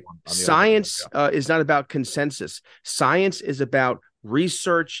couple of weeks ago. Science is not about consensus. Science is about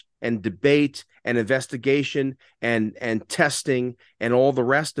research and debate and investigation and testing and all the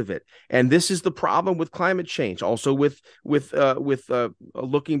rest of it. And this is the problem with climate change. Also with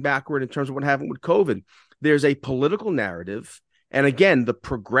looking backward in terms of what happened with COVID, there's a political narrative. And again, the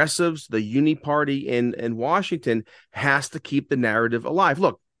progressives, the uni party in Washington has to keep the narrative alive.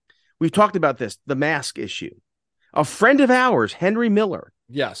 Look, we've talked about this, the mask issue. A friend of ours, Henry Miller,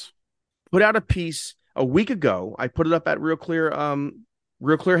 put out a piece a week ago. I put it up at Real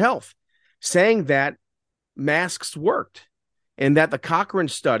Clear Health, saying that masks worked and that the Cochrane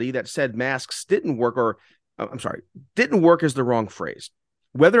study that said masks didn't work, didn't work is the wrong phrase.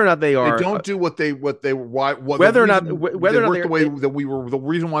 Whether or not they don't do the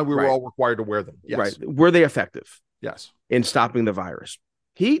reason why we were all required to wear them. Yes. Right. Were they effective? Yes. In stopping the virus.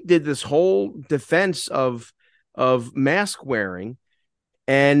 He did this whole defense of mask wearing,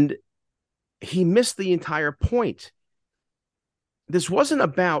 and he missed the entire point. This wasn't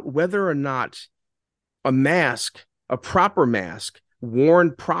about whether or not a proper mask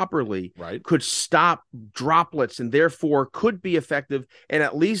worn properly, right, could stop droplets and therefore could be effective in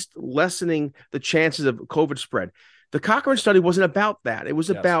at least lessening the chances of COVID spread. The Cochrane study wasn't about that. It was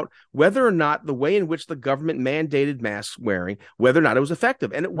about whether or not the way in which the government mandated mask wearing, whether or not it was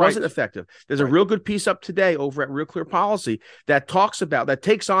effective. And it wasn't effective. There's a real good piece up today over at Real Clear Policy that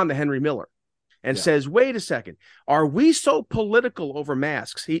takes on the Henry Miller and says, wait a second, are we so political over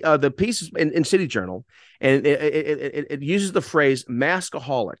masks? The piece is in City Journal, and it uses the phrase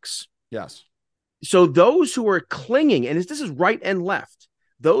maskaholics. Yes. So those who are clinging, and this is right and left,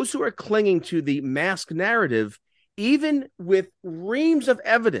 those who are clinging to the mask narrative, even with reams of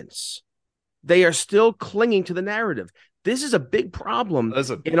evidence, they are still clinging to the narrative. This is a big problem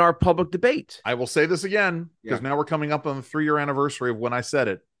in our public debate. I will say this again, because now we're coming up on the 3-year anniversary of when I said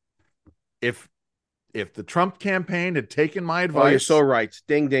it. If the Trump campaign had taken my advice, you're so right.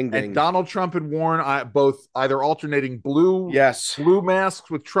 Ding, ding, ding. And Donald Trump had worn both either alternating blue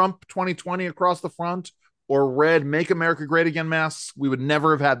masks with Trump 2020 across the front or red Make America Great Again masks, we would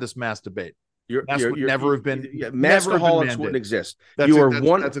never have had this mask debate. Maskaholics wouldn't exist. That's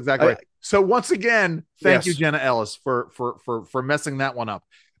exactly right. So once again, thank you, Jenna Ellis, for messing that one up.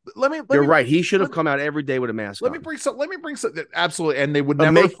 You're right. He should have come out every day with a mask. Let me bring some. Absolutely, and they would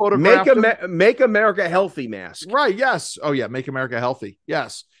never photograph Make America Healthy mask. Right? Yes. Oh yeah. Make America Healthy.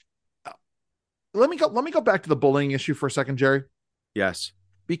 Yes. Let me go back to the bullying issue for a second, Jerry. Yes.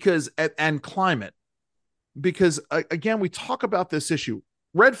 And climate, because again, we talk about this issue.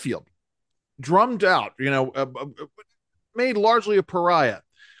 Redfield, drummed out, made largely a pariah.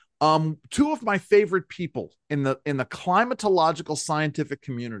 Two of my favorite people in the climatological scientific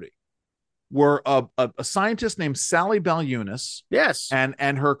community were a scientist named Sally Balyunis,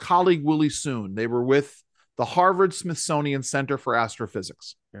 and her colleague Willie Soon. They were with the Harvard Smithsonian Center for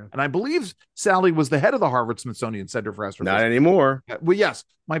Astrophysics, and I believe Sally was the head of the Harvard Smithsonian Center for Astrophysics. Not anymore. Well, yes.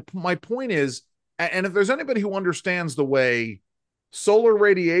 My point is, and if there's anybody who understands the way solar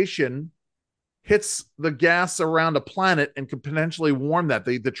radiation hits the gas around a planet and could potentially warm that,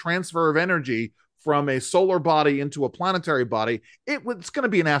 the transfer of energy from a solar body into a planetary body, it's going to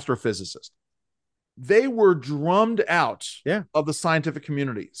be an astrophysicist. They were drummed out of the scientific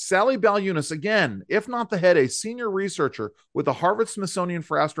community. Sally Balyunis, again, if not the head, a senior researcher with the Harvard Smithsonian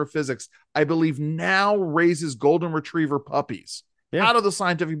for Astrophysics, I believe now raises golden retriever puppies out of the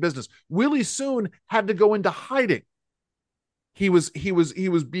scientific business. Willie Soon had to go into hiding. He was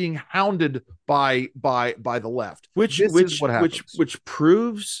being hounded by the left, which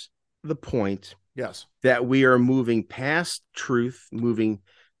proves the point. Yes, that we are moving past truth, moving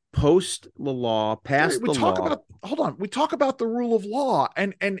post the law, past the law. We talk about the rule of law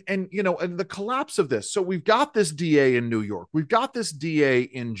and the collapse of this. So we've got this DA in New York, we've got this DA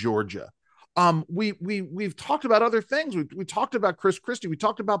in Georgia. We've talked about other things. We talked about Chris Christie. We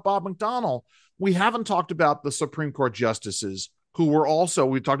talked about Bob McDonnell. We haven't talked about the Supreme Court justices who were also,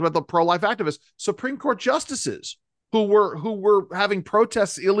 we talked about the pro-life activists, Supreme Court justices who were having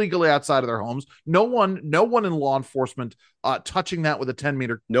protests illegally outside of their homes. No one in law enforcement touching that with a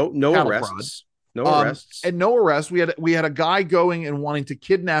 10-meter no arrests. No arrests. And no arrests. We had a guy going and wanting to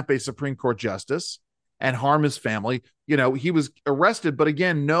kidnap a Supreme Court justice and harm his family. He was arrested, but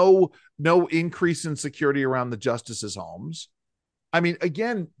again, no increase in security around the justices' homes. I mean,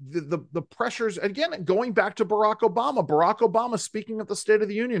 again, the pressures, again, going back to Barack Obama speaking at the State of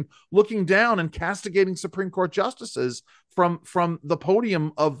the Union, looking down and castigating Supreme Court justices from the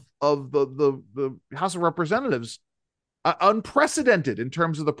podium of the House of Representatives, unprecedented in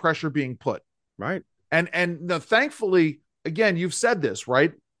terms of the pressure being put. Right. And thankfully, again, you've said this,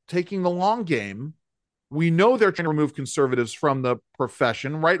 right? Taking the long game. We know they're trying to remove conservatives from the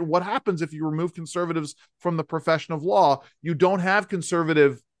profession, right? What happens if you remove conservatives from the profession of law? You don't have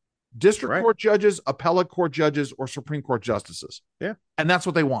conservative district court judges, appellate court judges, or Supreme Court justices. Yeah. And that's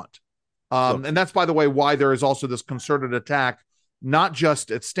what they want. And that's, by the way, why there is also this concerted attack, not just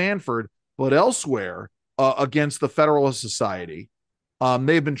at Stanford, but elsewhere against the Federalist Society.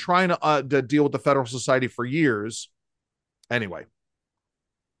 They've been trying to deal with the Federalist Society for years. Anyway.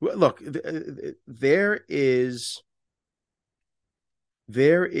 Look, there is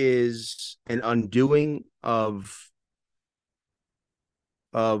an undoing of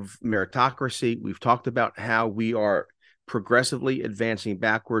meritocracy. We've talked about how we are progressively advancing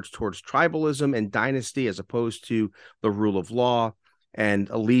backwards towards tribalism and dynasty as opposed to the rule of law and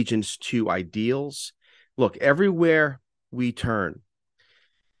allegiance to ideals. Look, everywhere we turn,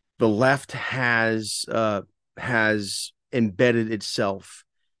 the left has embedded itself.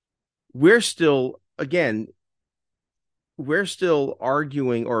 We're still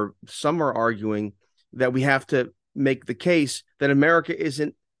arguing, or some are arguing, that we have to make the case that America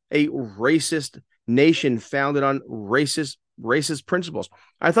isn't a racist nation founded on racist principles.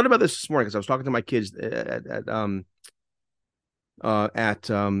 I thought about this morning because I was talking to my kids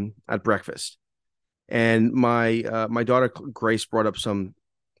at breakfast, and my daughter Grace brought up some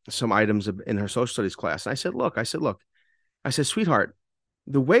items in her social studies class, and I said, look, sweetheart,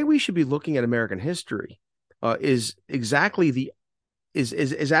 the way we should be looking at American history is exactly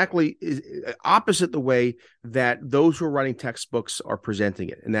opposite the way that those who are writing textbooks are presenting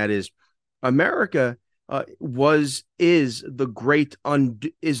it, and that is America is the great I'm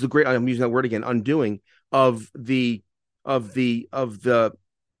using that word again, undoing of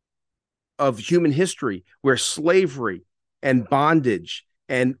human history, where slavery and bondage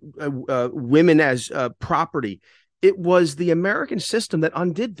and women as property, it was the American system that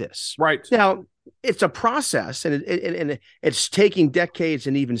undid this. Right. Now, it's a process, and it's taking decades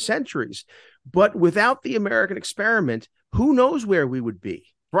and even centuries. But without the American experiment, who knows where we would be?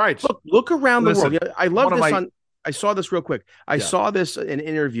 Right. Look around the world. I love this I saw this real quick. I saw this in an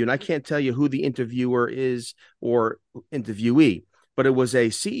interview, and I can't tell you who the interviewer is or interviewee, but it was a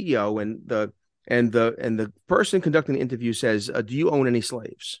CEO, and the person conducting the interview says, "Do you own any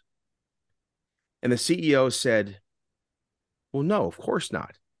slaves?" And the CEO said, "Well, no, of course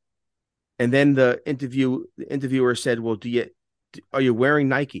not." And then the interviewer said, "Well, are you wearing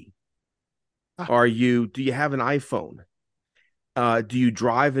Nike? Do you have an iPhone? Do you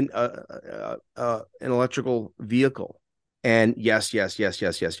drive an electrical vehicle?" And yes.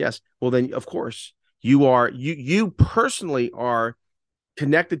 Well, then of course you personally are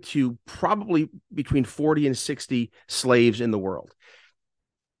connected to probably between 40 and 60 slaves in the world.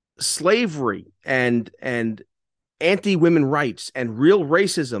 Slavery and anti-women rights and real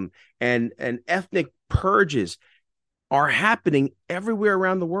racism and ethnic purges are happening everywhere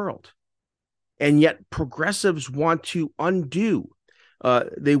around the world. And yet progressives want to undo.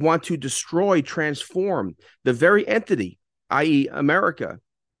 They want to destroy, transform the very entity, i.e. America,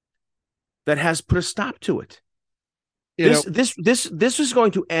 that has put a stop to it. This is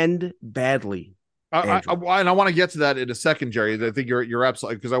going to end badly. And I want to get to that in a second, Jerry. I think you're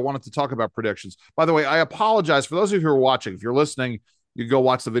absolutely, because I wanted to talk about predictions. By the way, I apologize for those of you who are watching. If you're listening, you go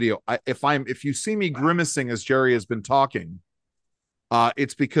watch the video. If you see me grimacing as Jerry has been talking,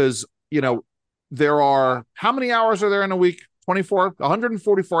 it's because there are, how many hours are there in a week?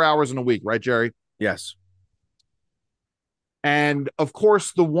 144 hours in a week, right, Jerry? Yes. And of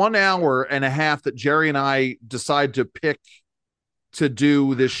course, the 1 hour and a half that Jerry and I decide to pick to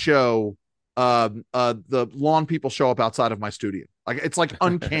do this show, the lawn people show up outside of my studio. It's like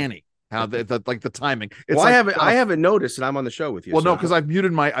uncanny how the timing. It's I haven't noticed that I'm on the show with you. Well, no, because I've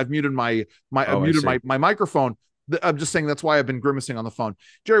muted my microphone. I'm just saying that's why I've been grimacing on the phone.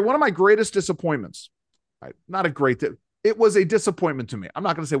 Jerry, one of my greatest disappointments, it was a disappointment to me. I'm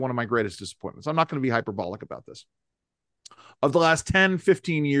not going to say one of my greatest disappointments. I'm not going to be hyperbolic about this. Of the last 10,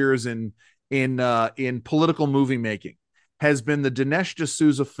 15 years in political movie making has been the Dinesh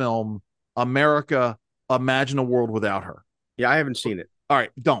D'Souza film, America, Imagine a World Without Her. Yeah, I haven't seen it. All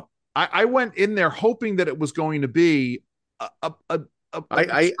right, don't. I went in there hoping that it was going to be an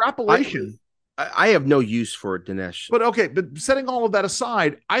extrapolation. I have no use for Dinesh. But setting all of that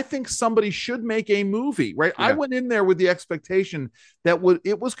aside, I think somebody should make a movie, right? Yeah. I went in there with the expectation that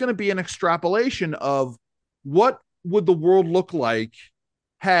it was going to be an extrapolation of what would the world look like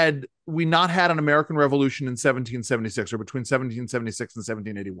had we not had an American Revolution in 1776 or between 1776 and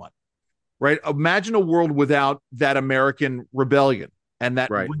 1781, right? Imagine a world without that American rebellion and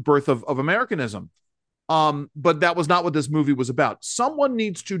that rebirth of Americanism. But that was not what this movie was about. Someone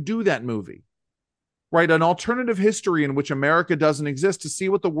needs to do that movie. Right, an alternative history in which America doesn't exist to see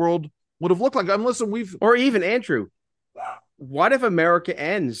what the world would have looked like. Or even Andrew, what if America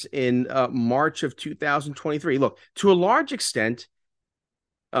ends in March of 2023? Look, to a large extent,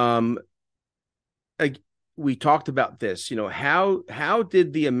 we talked about this. How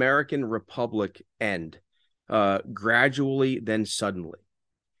did the American Republic end? Gradually, then suddenly.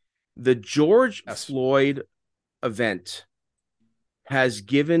 The George Floyd event has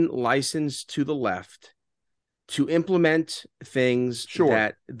given license to the left to implement things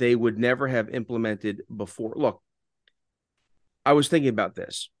that they would never have implemented before. Look, I was thinking about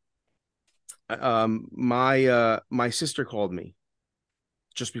this. My sister called me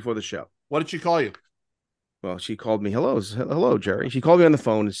just before the show. What did she call you? Well, she called me. Hello, Jerry. She called me on the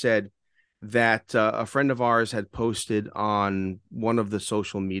phone and said that a friend of ours had posted on one of the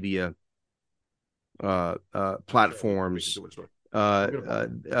social media platforms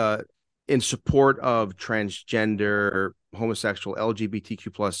in support of transgender, homosexual,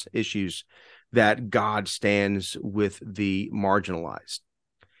 LGBTQ plus issues, that God stands with the marginalized.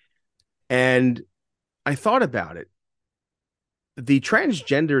 And I thought about it. The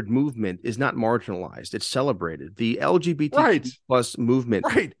transgendered movement is not marginalized. It's celebrated. The LGBTQ plus movement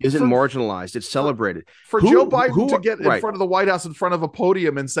isn't marginalized. It's celebrated. For Joe Biden to get in front of the White House, in front of a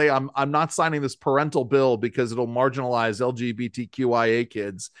podium, and say, I'm not signing this parental bill because it'll marginalize LGBTQIA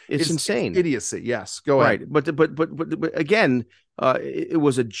kids. It's insane. It's idiocy. Yes. Go ahead. But again, it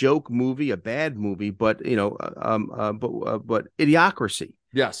was a joke movie, a bad movie, but but idiocracy.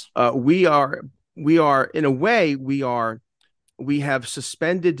 Yes. We are in a way, we have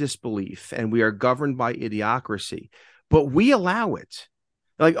suspended disbelief and we are governed by idiocracy, but we allow it.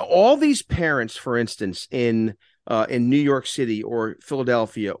 Like all these parents, for instance, in New York City or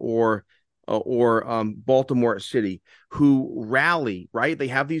Philadelphia or Baltimore City, who rally, right? They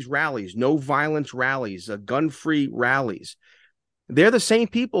have these rallies, no violence rallies, gun-free rallies. They're the same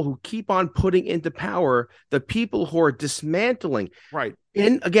people who keep on putting into power the people who are dismantling. Right.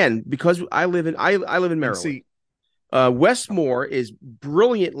 And again, because I live in Maryland. See, Westmore is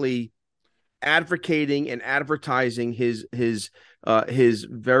brilliantly advocating and advertising his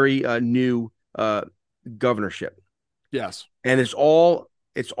very new governorship. Yes, and it's all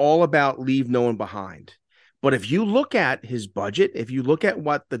about leave no one behind. But if you look at his budget, if you look at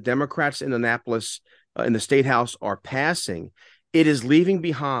what the Democrats in Annapolis in the State House are passing, it is leaving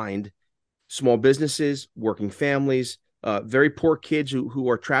behind small businesses, working families, very poor kids who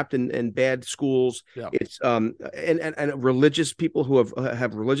are trapped in bad schools. Yeah. It's and religious people who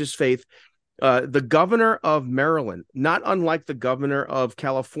have religious faith. The governor of Maryland, not unlike the governor of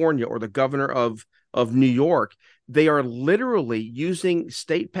California or the governor of New York, they are literally using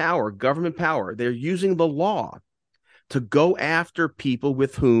state power, government power. They're using the law to go after people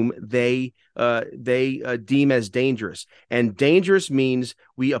with whom they deem as dangerous. And dangerous means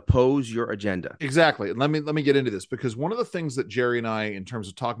we oppose your agenda. Exactly. And let me get into this, because one of the things that Jerry and I, in terms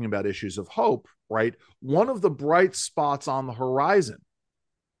of talking about issues of hope, right, one of the bright spots on the horizon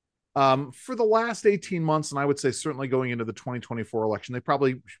for the last 18 months, and I would say certainly going into the 2024 election, they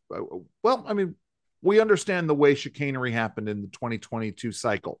probably, we understand the way chicanery happened in the 2022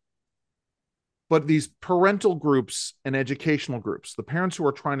 cycle. But these parental groups and educational groups, the parents who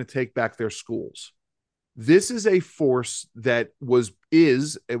are trying to take back their schools, this is a force that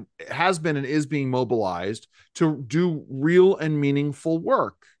has been and is being mobilized to do real and meaningful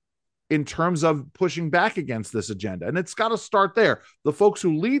work in terms of pushing back against this agenda. And it's got to start there. The folks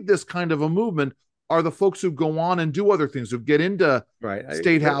who lead this kind of a movement are the folks who go on and do other things, who get into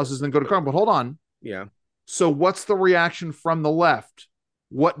state houses and go to Congress. But hold on. Yeah. So what's the reaction from the left?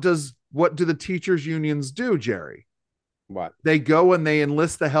 What do the teachers' unions do, Jerry? What? They go and they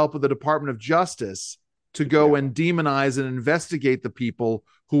enlist the help of the Department of Justice to go and demonize and investigate the people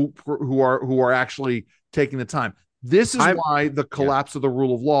who are actually taking the time. This is why the collapse of the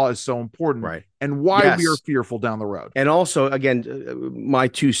rule of law is so important, right? And why we are fearful down the road. And also, again, my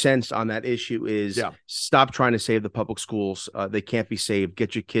 2 cents on that issue is stop trying to save the public schools. They can't be saved.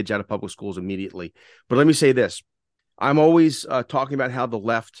 Get your kids out of public schools immediately. But let me say this. I'm always talking about how the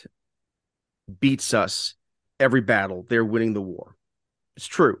left beats us every battle. They're winning the war. It's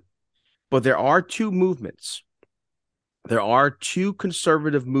true. But there are two movements. There are two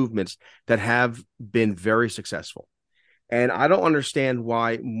conservative movements that have been very successful. And I don't understand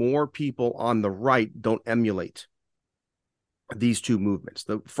why more people on the right don't emulate these two movements.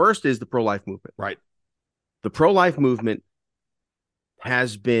 The first is the pro-life movement. Right. The pro-life movement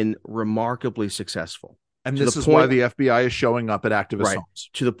has been remarkably successful. And this is why the FBI is showing up at activist homes.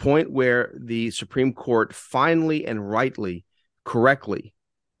 To the point where the Supreme Court finally and rightly, correctly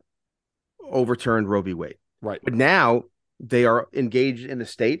overturned Roe v. Wade. Right. But now they are engaged in the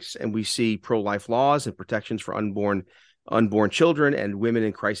states, and we see pro-life laws and protections for unborn children and women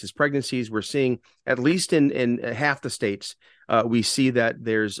in crisis pregnancies. We're seeing, at least in half the states, we see that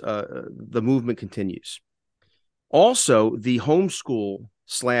there's the movement continues. Also, the homeschool /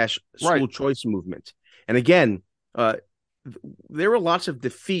 school choice movement. And again, there were lots of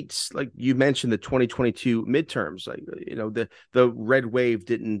defeats, like you mentioned, the 2022 midterms. Like, the red wave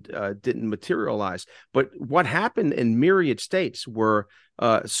didn't materialize. But what happened in myriad states were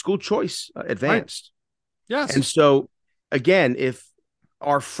school choice advanced. Right. Yes. And so, again, if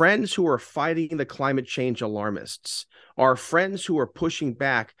our friends who are fighting the climate change alarmists, our friends who are pushing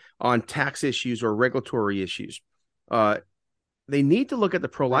back on tax issues or regulatory issues, they need to look at the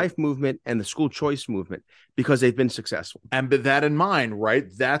pro-life movement and the school choice movement, because they've been successful. And with that in mind, right,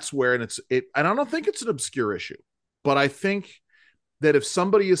 that's where, and I don't think it's an obscure issue, but I think that if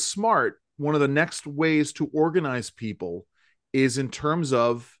somebody is smart, one of the next ways to organize people is in terms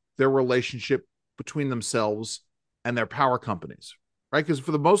of their relationship between themselves and their power companies, right? Because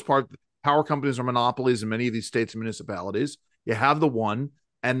for the most part, power companies are monopolies in many of these states and municipalities. You have the one,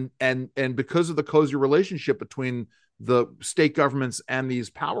 and because of the cozy relationship between the state governments and these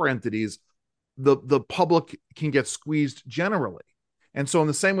power entities, the public can get squeezed generally. And so in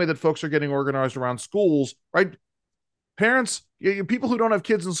the same way that folks are getting organized around schools, right? Parents, people who don't have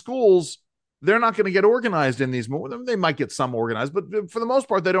kids in schools, they're not going to get organized in these. They might get some organized, but for the most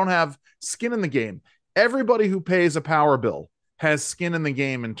part, they don't have skin in the game. Everybody who pays a power bill has skin in the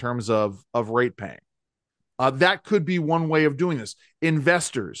game in terms of rate paying. That could be one way of doing this.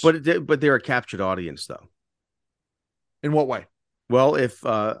 Investors. But they're a captured audience, though. In what way? Well, if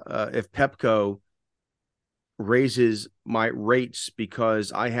Pepco raises my rates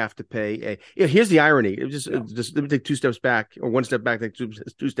because I have to pay here's the irony. Just let me take two steps back, or one step back, take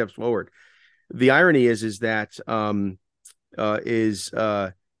two steps forward. The irony is that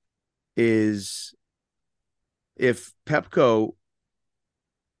if Pepco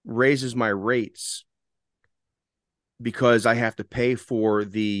raises my rates because I have to pay for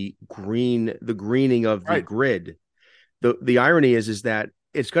the greening of the grid, the irony is that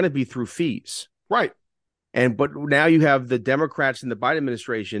it's going to be through fees. Right. But now you have the Democrats and the Biden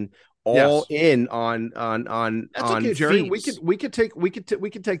administration all in on That's okay, Jerry. Fees. We could take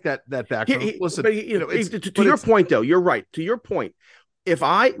that back. Listen, to your point, though, you're right. To your point,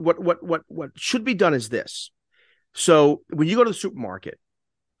 what should be done is this. So when you go to the supermarket,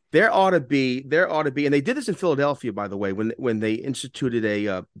 there ought to be, and they did this in Philadelphia, by the way, when they instituted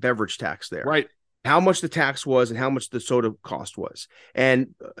a beverage tax there. Right. How much the tax was and how much the soda cost was.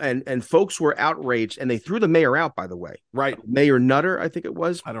 And folks were outraged, and they threw the mayor out, by the way. Right. Mayor Nutter, I think it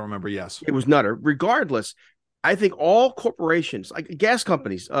was. I don't remember. Yes. It was Nutter. Regardless, I think all corporations, like gas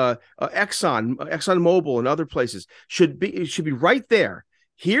companies, ExxonMobil and other places should be right there.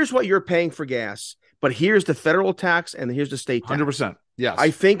 Here's what you're paying for gas, but here's the federal tax and here's the state tax. 100%. Yes. I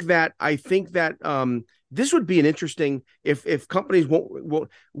think that this would be an interesting, if companies won't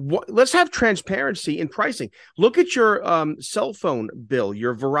let's have transparency in pricing. Look at your cell phone bill,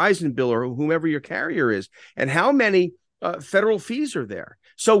 your Verizon bill, or whomever your carrier is, and how many federal fees are there.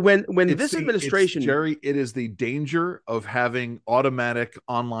 So when this administration, Jerry, it is the danger of having automatic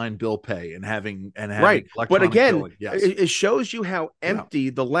online bill pay and having right. But again, yes. it shows you how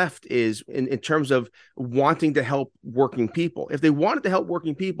empty the left is in terms of wanting to help working people. If they wanted to help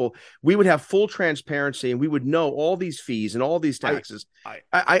working people, we would have full transparency and we would know all these fees and all these taxes.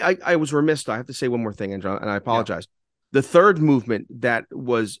 I was remiss. I have to say one more thing, and I apologize. Yeah. The third movement that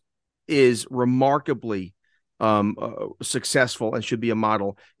is remarkably successful and should be a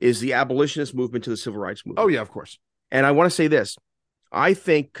model is the abolitionist movement to the civil rights movement. Oh yeah, of course. And I want to say this. I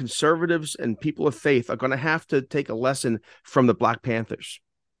think conservatives and people of faith are going to have to take a lesson from the Black Panthers.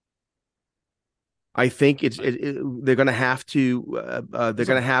 I think they're going to have to they're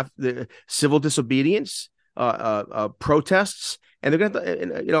going to have the civil disobedience, protests, and they're going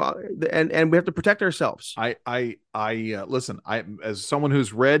to and we have to protect ourselves. I listen. I, as someone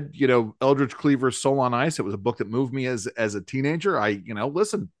who's read Eldridge Cleaver's Soul on Ice, it was a book that moved me as a teenager.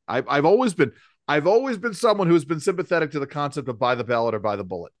 Listen. I've always been someone who's been sympathetic to the concept of buy the ballot or buy the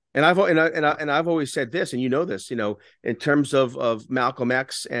bullet. And I've always said this, and this, in terms of Malcolm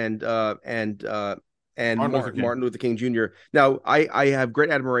X and Martin Luther King Jr. Now, I have great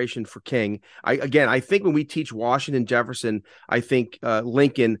admiration for King. I think when we teach Washington, Jefferson, I think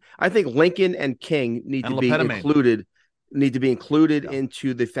Lincoln and King need to be included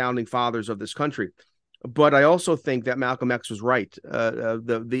into the founding fathers of this country. But I also think that Malcolm X was right.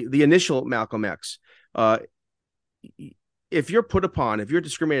 The initial Malcolm X. If you're put upon, if you're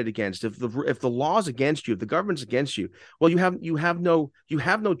discriminated against, if the law's against you, if the government's against you, well, you have no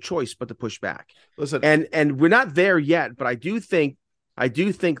choice but to push back. Listen, and we're not there yet, but I do think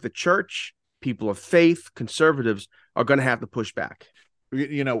the church, people of faith, conservatives are going to have to push back.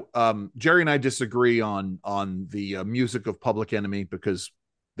 Jerry and I disagree on the music of Public Enemy, because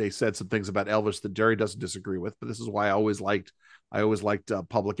they said some things about Elvis that Jerry doesn't disagree with. But this is why I always liked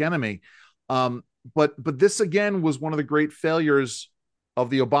Public Enemy. But this again was one of the great failures of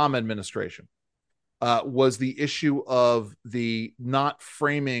the Obama administration, was the issue of the not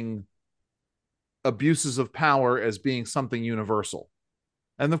framing abuses of power as being something universal.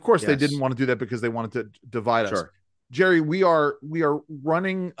 And of course, they didn't want to do that because they wanted to divide us. Jerry, we are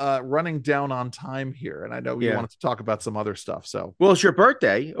running down on time here, and I know we wanted to talk about some other stuff. So, well, it's your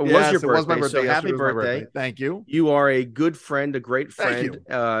birthday. It was my birthday. So happy birthday! Thank you. You are a good friend, a great friend.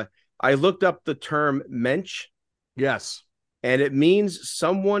 I looked up the term mensch. Yes. And it means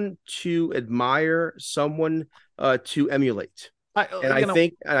someone to admire, someone to emulate.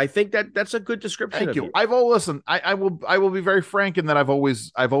 I think that's a good description. Thank you. Listen. I will be very frank in that I've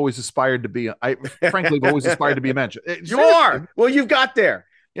always aspired to be. Frankly have always aspired to be a mensch. You are. Well, you've got there.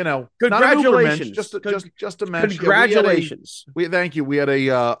 Congratulations! Just a mensch. Congratulations. Thank you. We had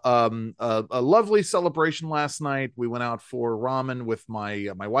a lovely celebration last night. We went out for ramen with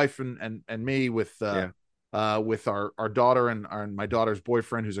my wife and me with our daughter and my daughter's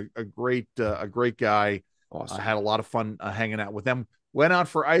boyfriend, who's a great guy. Awesome. I had a lot of fun hanging out with them. Went out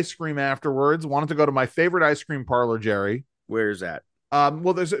for ice cream afterwards. Wanted to go to my favorite ice cream parlor, Jerry. Where's that?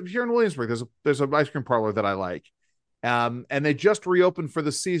 Well, here in Williamsburg. There's an ice cream parlor that I like. And they just reopened for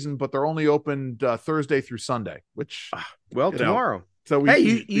the season, but they're only opened Thursday through Sunday. Which tomorrow. So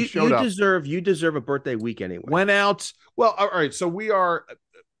we showed up. You deserve a birthday week anyway. Went out. Well, all right. So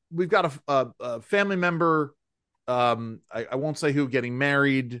we've got a family member. I won't say who, getting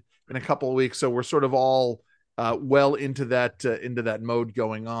married in a couple of weeks, so we're sort of all well into that mode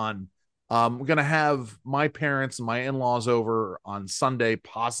going on. We're gonna have my parents and my in-laws over on Sunday,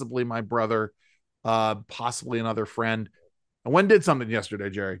 possibly my brother, possibly another friend. And Wen did something yesterday,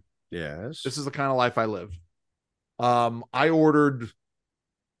 Jerry. Yes, this is the kind of life I live. I ordered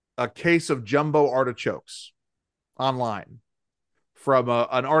a case of jumbo artichokes online from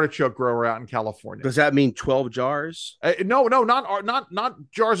an artichoke grower out in California. Does that mean 12 jars? No, not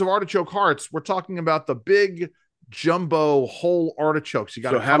jars of artichoke hearts. We're talking about the big jumbo whole artichokes. You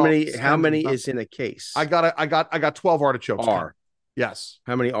got. So how many is in a case? I got 12 artichokes. Yes.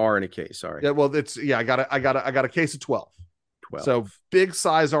 How many are in a case? Sorry. Yeah. Well, I got a case of 12. 12. So big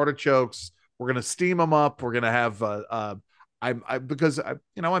size artichokes. We're gonna steam them up. We're gonna have because I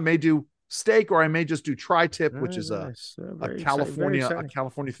may do steak, or I may just do tri-tip, which is a California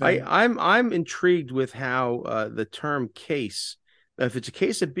thing. I'm intrigued with how the term case. If it's a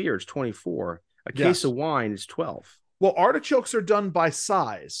case of beer, it's 24. A case of wine is 12. Well, artichokes are done by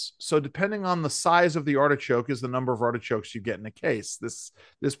size, so depending on the size of the artichoke is the number of artichokes you get in a case. This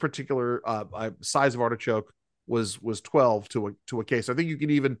particular size of artichoke was 12 to a case. I think you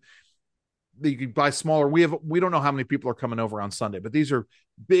could buy smaller. We don't know how many people are coming over on Sunday, but these are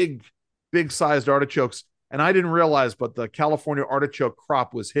big sized artichokes. And I didn't realize, but the California artichoke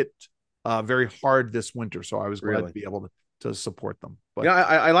crop was hit very hard this winter. So I was glad to be able to support them. But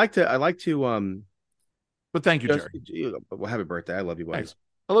I like to but thank you, Jerry. Well, happy birthday. I love you, buddy.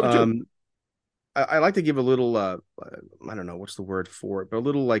 I love you too. I like to give a little I don't know what's the word for it, but a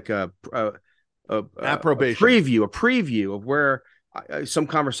little like approbation, a preview of where some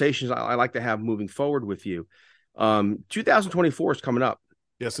conversations I like to have moving forward with you. 2024 is coming up.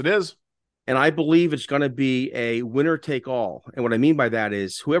 Yes, it is. And I believe it's going to be a winner take all. And what I mean by that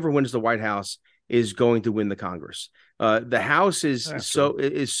is whoever wins the White House is going to win the Congress. The House is so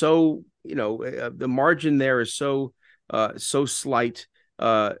the margin there is so slight.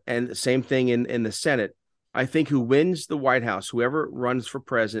 And the same thing in the Senate. I think who wins the White House, whoever runs for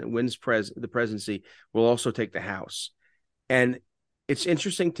president, wins the presidency, will also take the House. And it's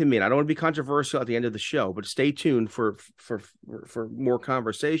interesting to me, and I don't want to be controversial at the end of the show, but stay tuned for more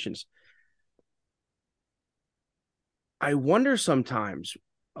conversations. I wonder sometimes,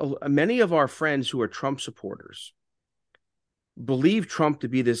 many of our friends who are Trump supporters believe Trump to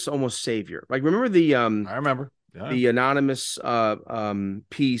be this almost savior. Like, remember I remember the anonymous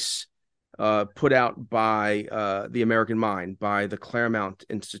piece put out by the American Mind, by the Claremont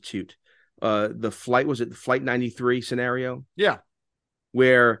Institute. The Flight 93 scenario? Yeah.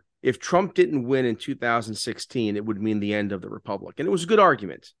 Where if Trump didn't win in 2016, it would mean the end of the republic. And it was a good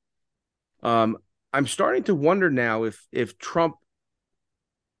argument. I'm starting to wonder now if Trump,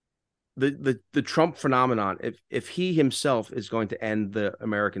 the Trump phenomenon, if he himself is going to end the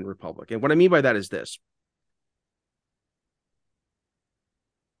American republic. And what I mean by that is this.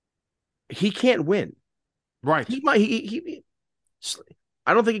 He can't win. Right.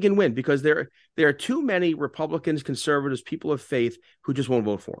 I don't think he can win because there are too many Republicans, conservatives, people of faith who just won't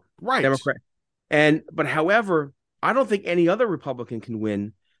vote for him. Right. Democrat. But however, I don't think any other Republican can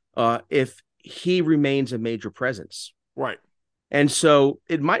win if he remains a major presence. Right. And so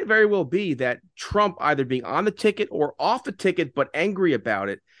it might very well be that Trump, either being on the ticket or off the ticket, but angry about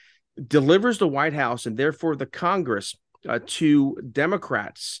it, delivers the White House and therefore the Congress to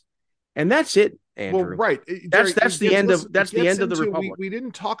Democrats. And that's it, Andrew. Well, right. That's the end of the republic. We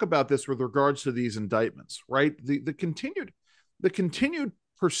didn't talk about this with regards to these indictments, right? The continued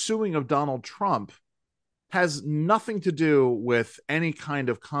pursuing of Donald Trump has nothing to do with any kind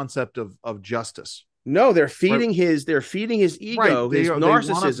of concept of justice. No, they're feeding his ego, his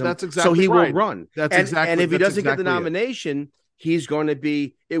narcissism. That's exactly so he right. will run. And if he doesn't get the nomination, he's going to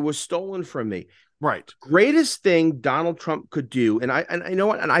be, it was stolen from me. Right. Greatest thing Donald Trump could do, and I know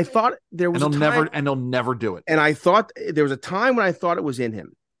what, and I thought there was and he'll never do it. And I thought there was a time when I thought it was in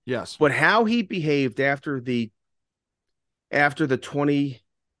him. Yes. But how he behaved after the 2020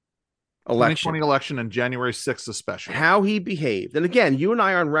 election and January 6th especially. How he behaved. And again, you and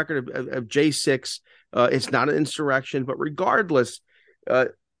I are on record of J6. It's not an insurrection, but regardless,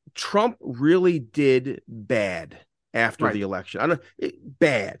 Trump really did bad after the election.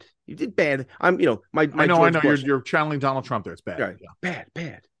 Bad. You did bad. I know. You're channeling Donald Trump there. It's bad. Right. Yeah.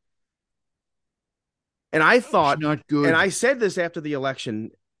 Bad. And I thought, not good. And I said this after the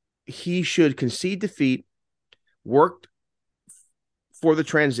election, he should concede defeat, work for the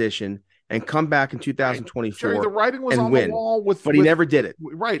transition, and come back in 2024. Jerry, the writing was on win. The wall but he never did it.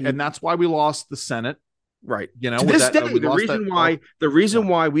 Right. And that's why we lost the Senate. Right. To this day, the reason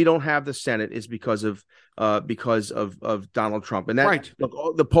why we don't have the Senate is because of Donald Trump. And that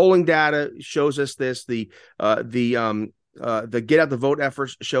look, the polling data shows us this. The get out the vote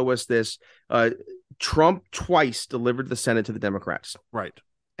efforts show us this. Trump twice delivered the Senate to the Democrats. Right.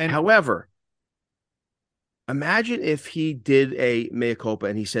 And however, imagine if he did a mea culpa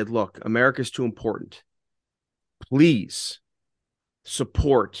and he said, look, America's too important. Please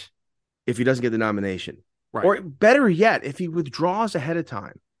support if he doesn't get the nomination. Right. Or better yet, if he withdraws ahead of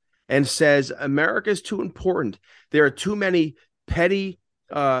time and says, America's too important. There are too many petty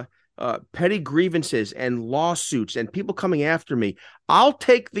grievances and lawsuits and people coming after me. I'll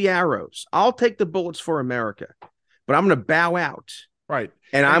take the arrows. I'll take the bullets for America, but I'm going to bow out. Right.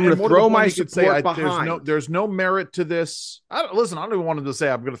 And I'm going to throw my support behind. There's no merit to this. I don't even want him to say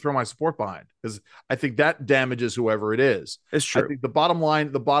I'm going to throw my support behind, because I think that damages whoever it is. It's true. I think the bottom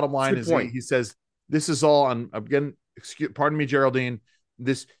line is he says, this is all on, again, pardon me, Geraldine.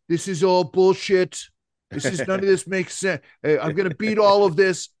 This is all bullshit. None of this makes sense. I'm going to beat all of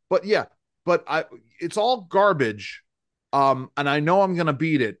this, but it's all garbage. And I know I'm going to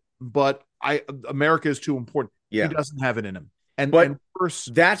beat it, but America is too important. Yeah. He doesn't have it in him. And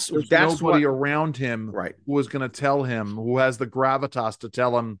first, that's nobody around him who is going to tell him, who has the gravitas to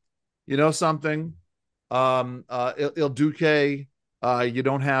tell him, you know something, Il Duque, you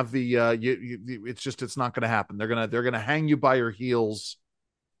don't have the it's not going to happen. They're going to hang you by your heels.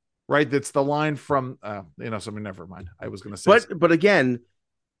 Right. That's the line from, something, never mind. I was going to say, but again,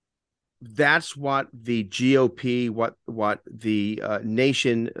 that's what the GOP, what the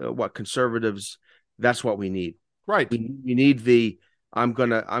nation, what conservatives, that's what we need. Right. We need the I'm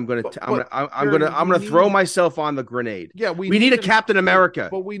gonna throw myself on the grenade. Yeah, we need a Captain America.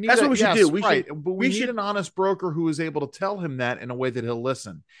 But we need that's what we should do. We need an honest broker who is able to tell him that in a way that he'll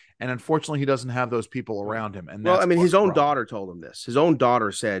listen. And unfortunately, he doesn't have those people around him. And his own daughter told him this. His own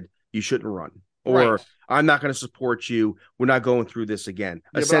daughter said, "You shouldn't run," or "I'm not going to support you. We're not going through this again."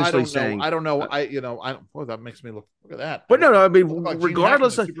 Yeah, essentially saying, I don't know. That makes me look at that. But no. I mean,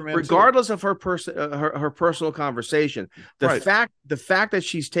 regardless of her personal conversation, the fact that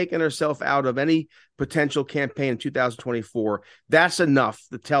she's taken herself out of any potential campaign in 2024, that's enough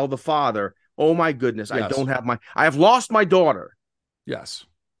to tell the father, "Oh my goodness, yes. I have lost my daughter." Yes.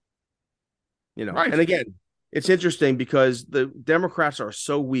 And again, it's interesting because the Democrats are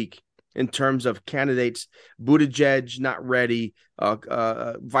so weak in terms of candidates. Buttigieg not ready.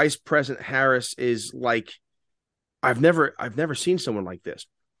 Vice President Harris is like, I've never seen someone like this.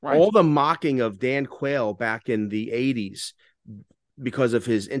 Right. All the mocking of Dan Quayle back in the 80s because of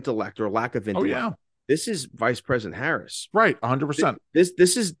his intellect or lack of intellect. Oh yeah, this is Vice President Harris. Right, 100%. This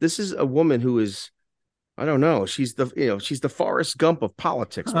is a woman who is, I don't know. She's the Forrest Gump of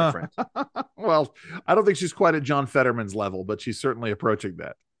politics, my friend. Well, I don't think she's quite at John Fetterman's level, but she's certainly approaching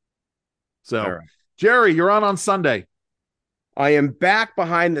that. So, Jerry, you're on Sunday. I am back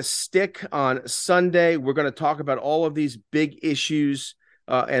behind the stick on Sunday. We're going to talk about all of these big issues,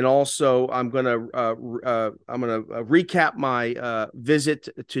 and also I'm going to recap my visit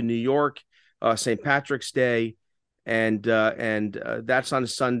to New York, St. Patrick's Day. And that's on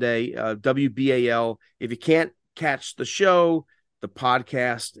Sunday, WBAL. If you can't catch the show, the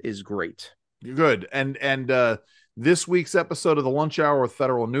podcast is great. Good. And this week's episode of the Lunch Hour with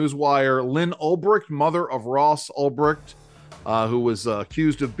Federal Newswire, Lynn Ulbricht, mother of Ross Ulbricht, who was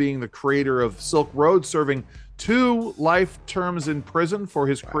accused of being the creator of Silk Road, serving 2 life terms in prison for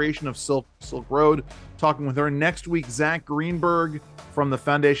his creation of Silk Road. Talking with her next week. Zach Greenberg from the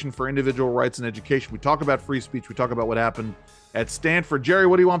Foundation for Individual Rights and Education. We talk about free speech. We talk about what happened at Stanford. Jerry,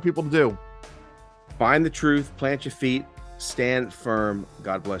 what do you want people to do? Find the truth, plant your feet, stand firm.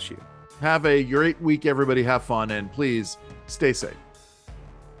 God bless you. Have a great week, everybody. Have fun, and please stay safe.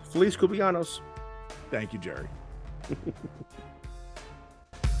 Feliz Cumpleaños. Thank you, Jerry.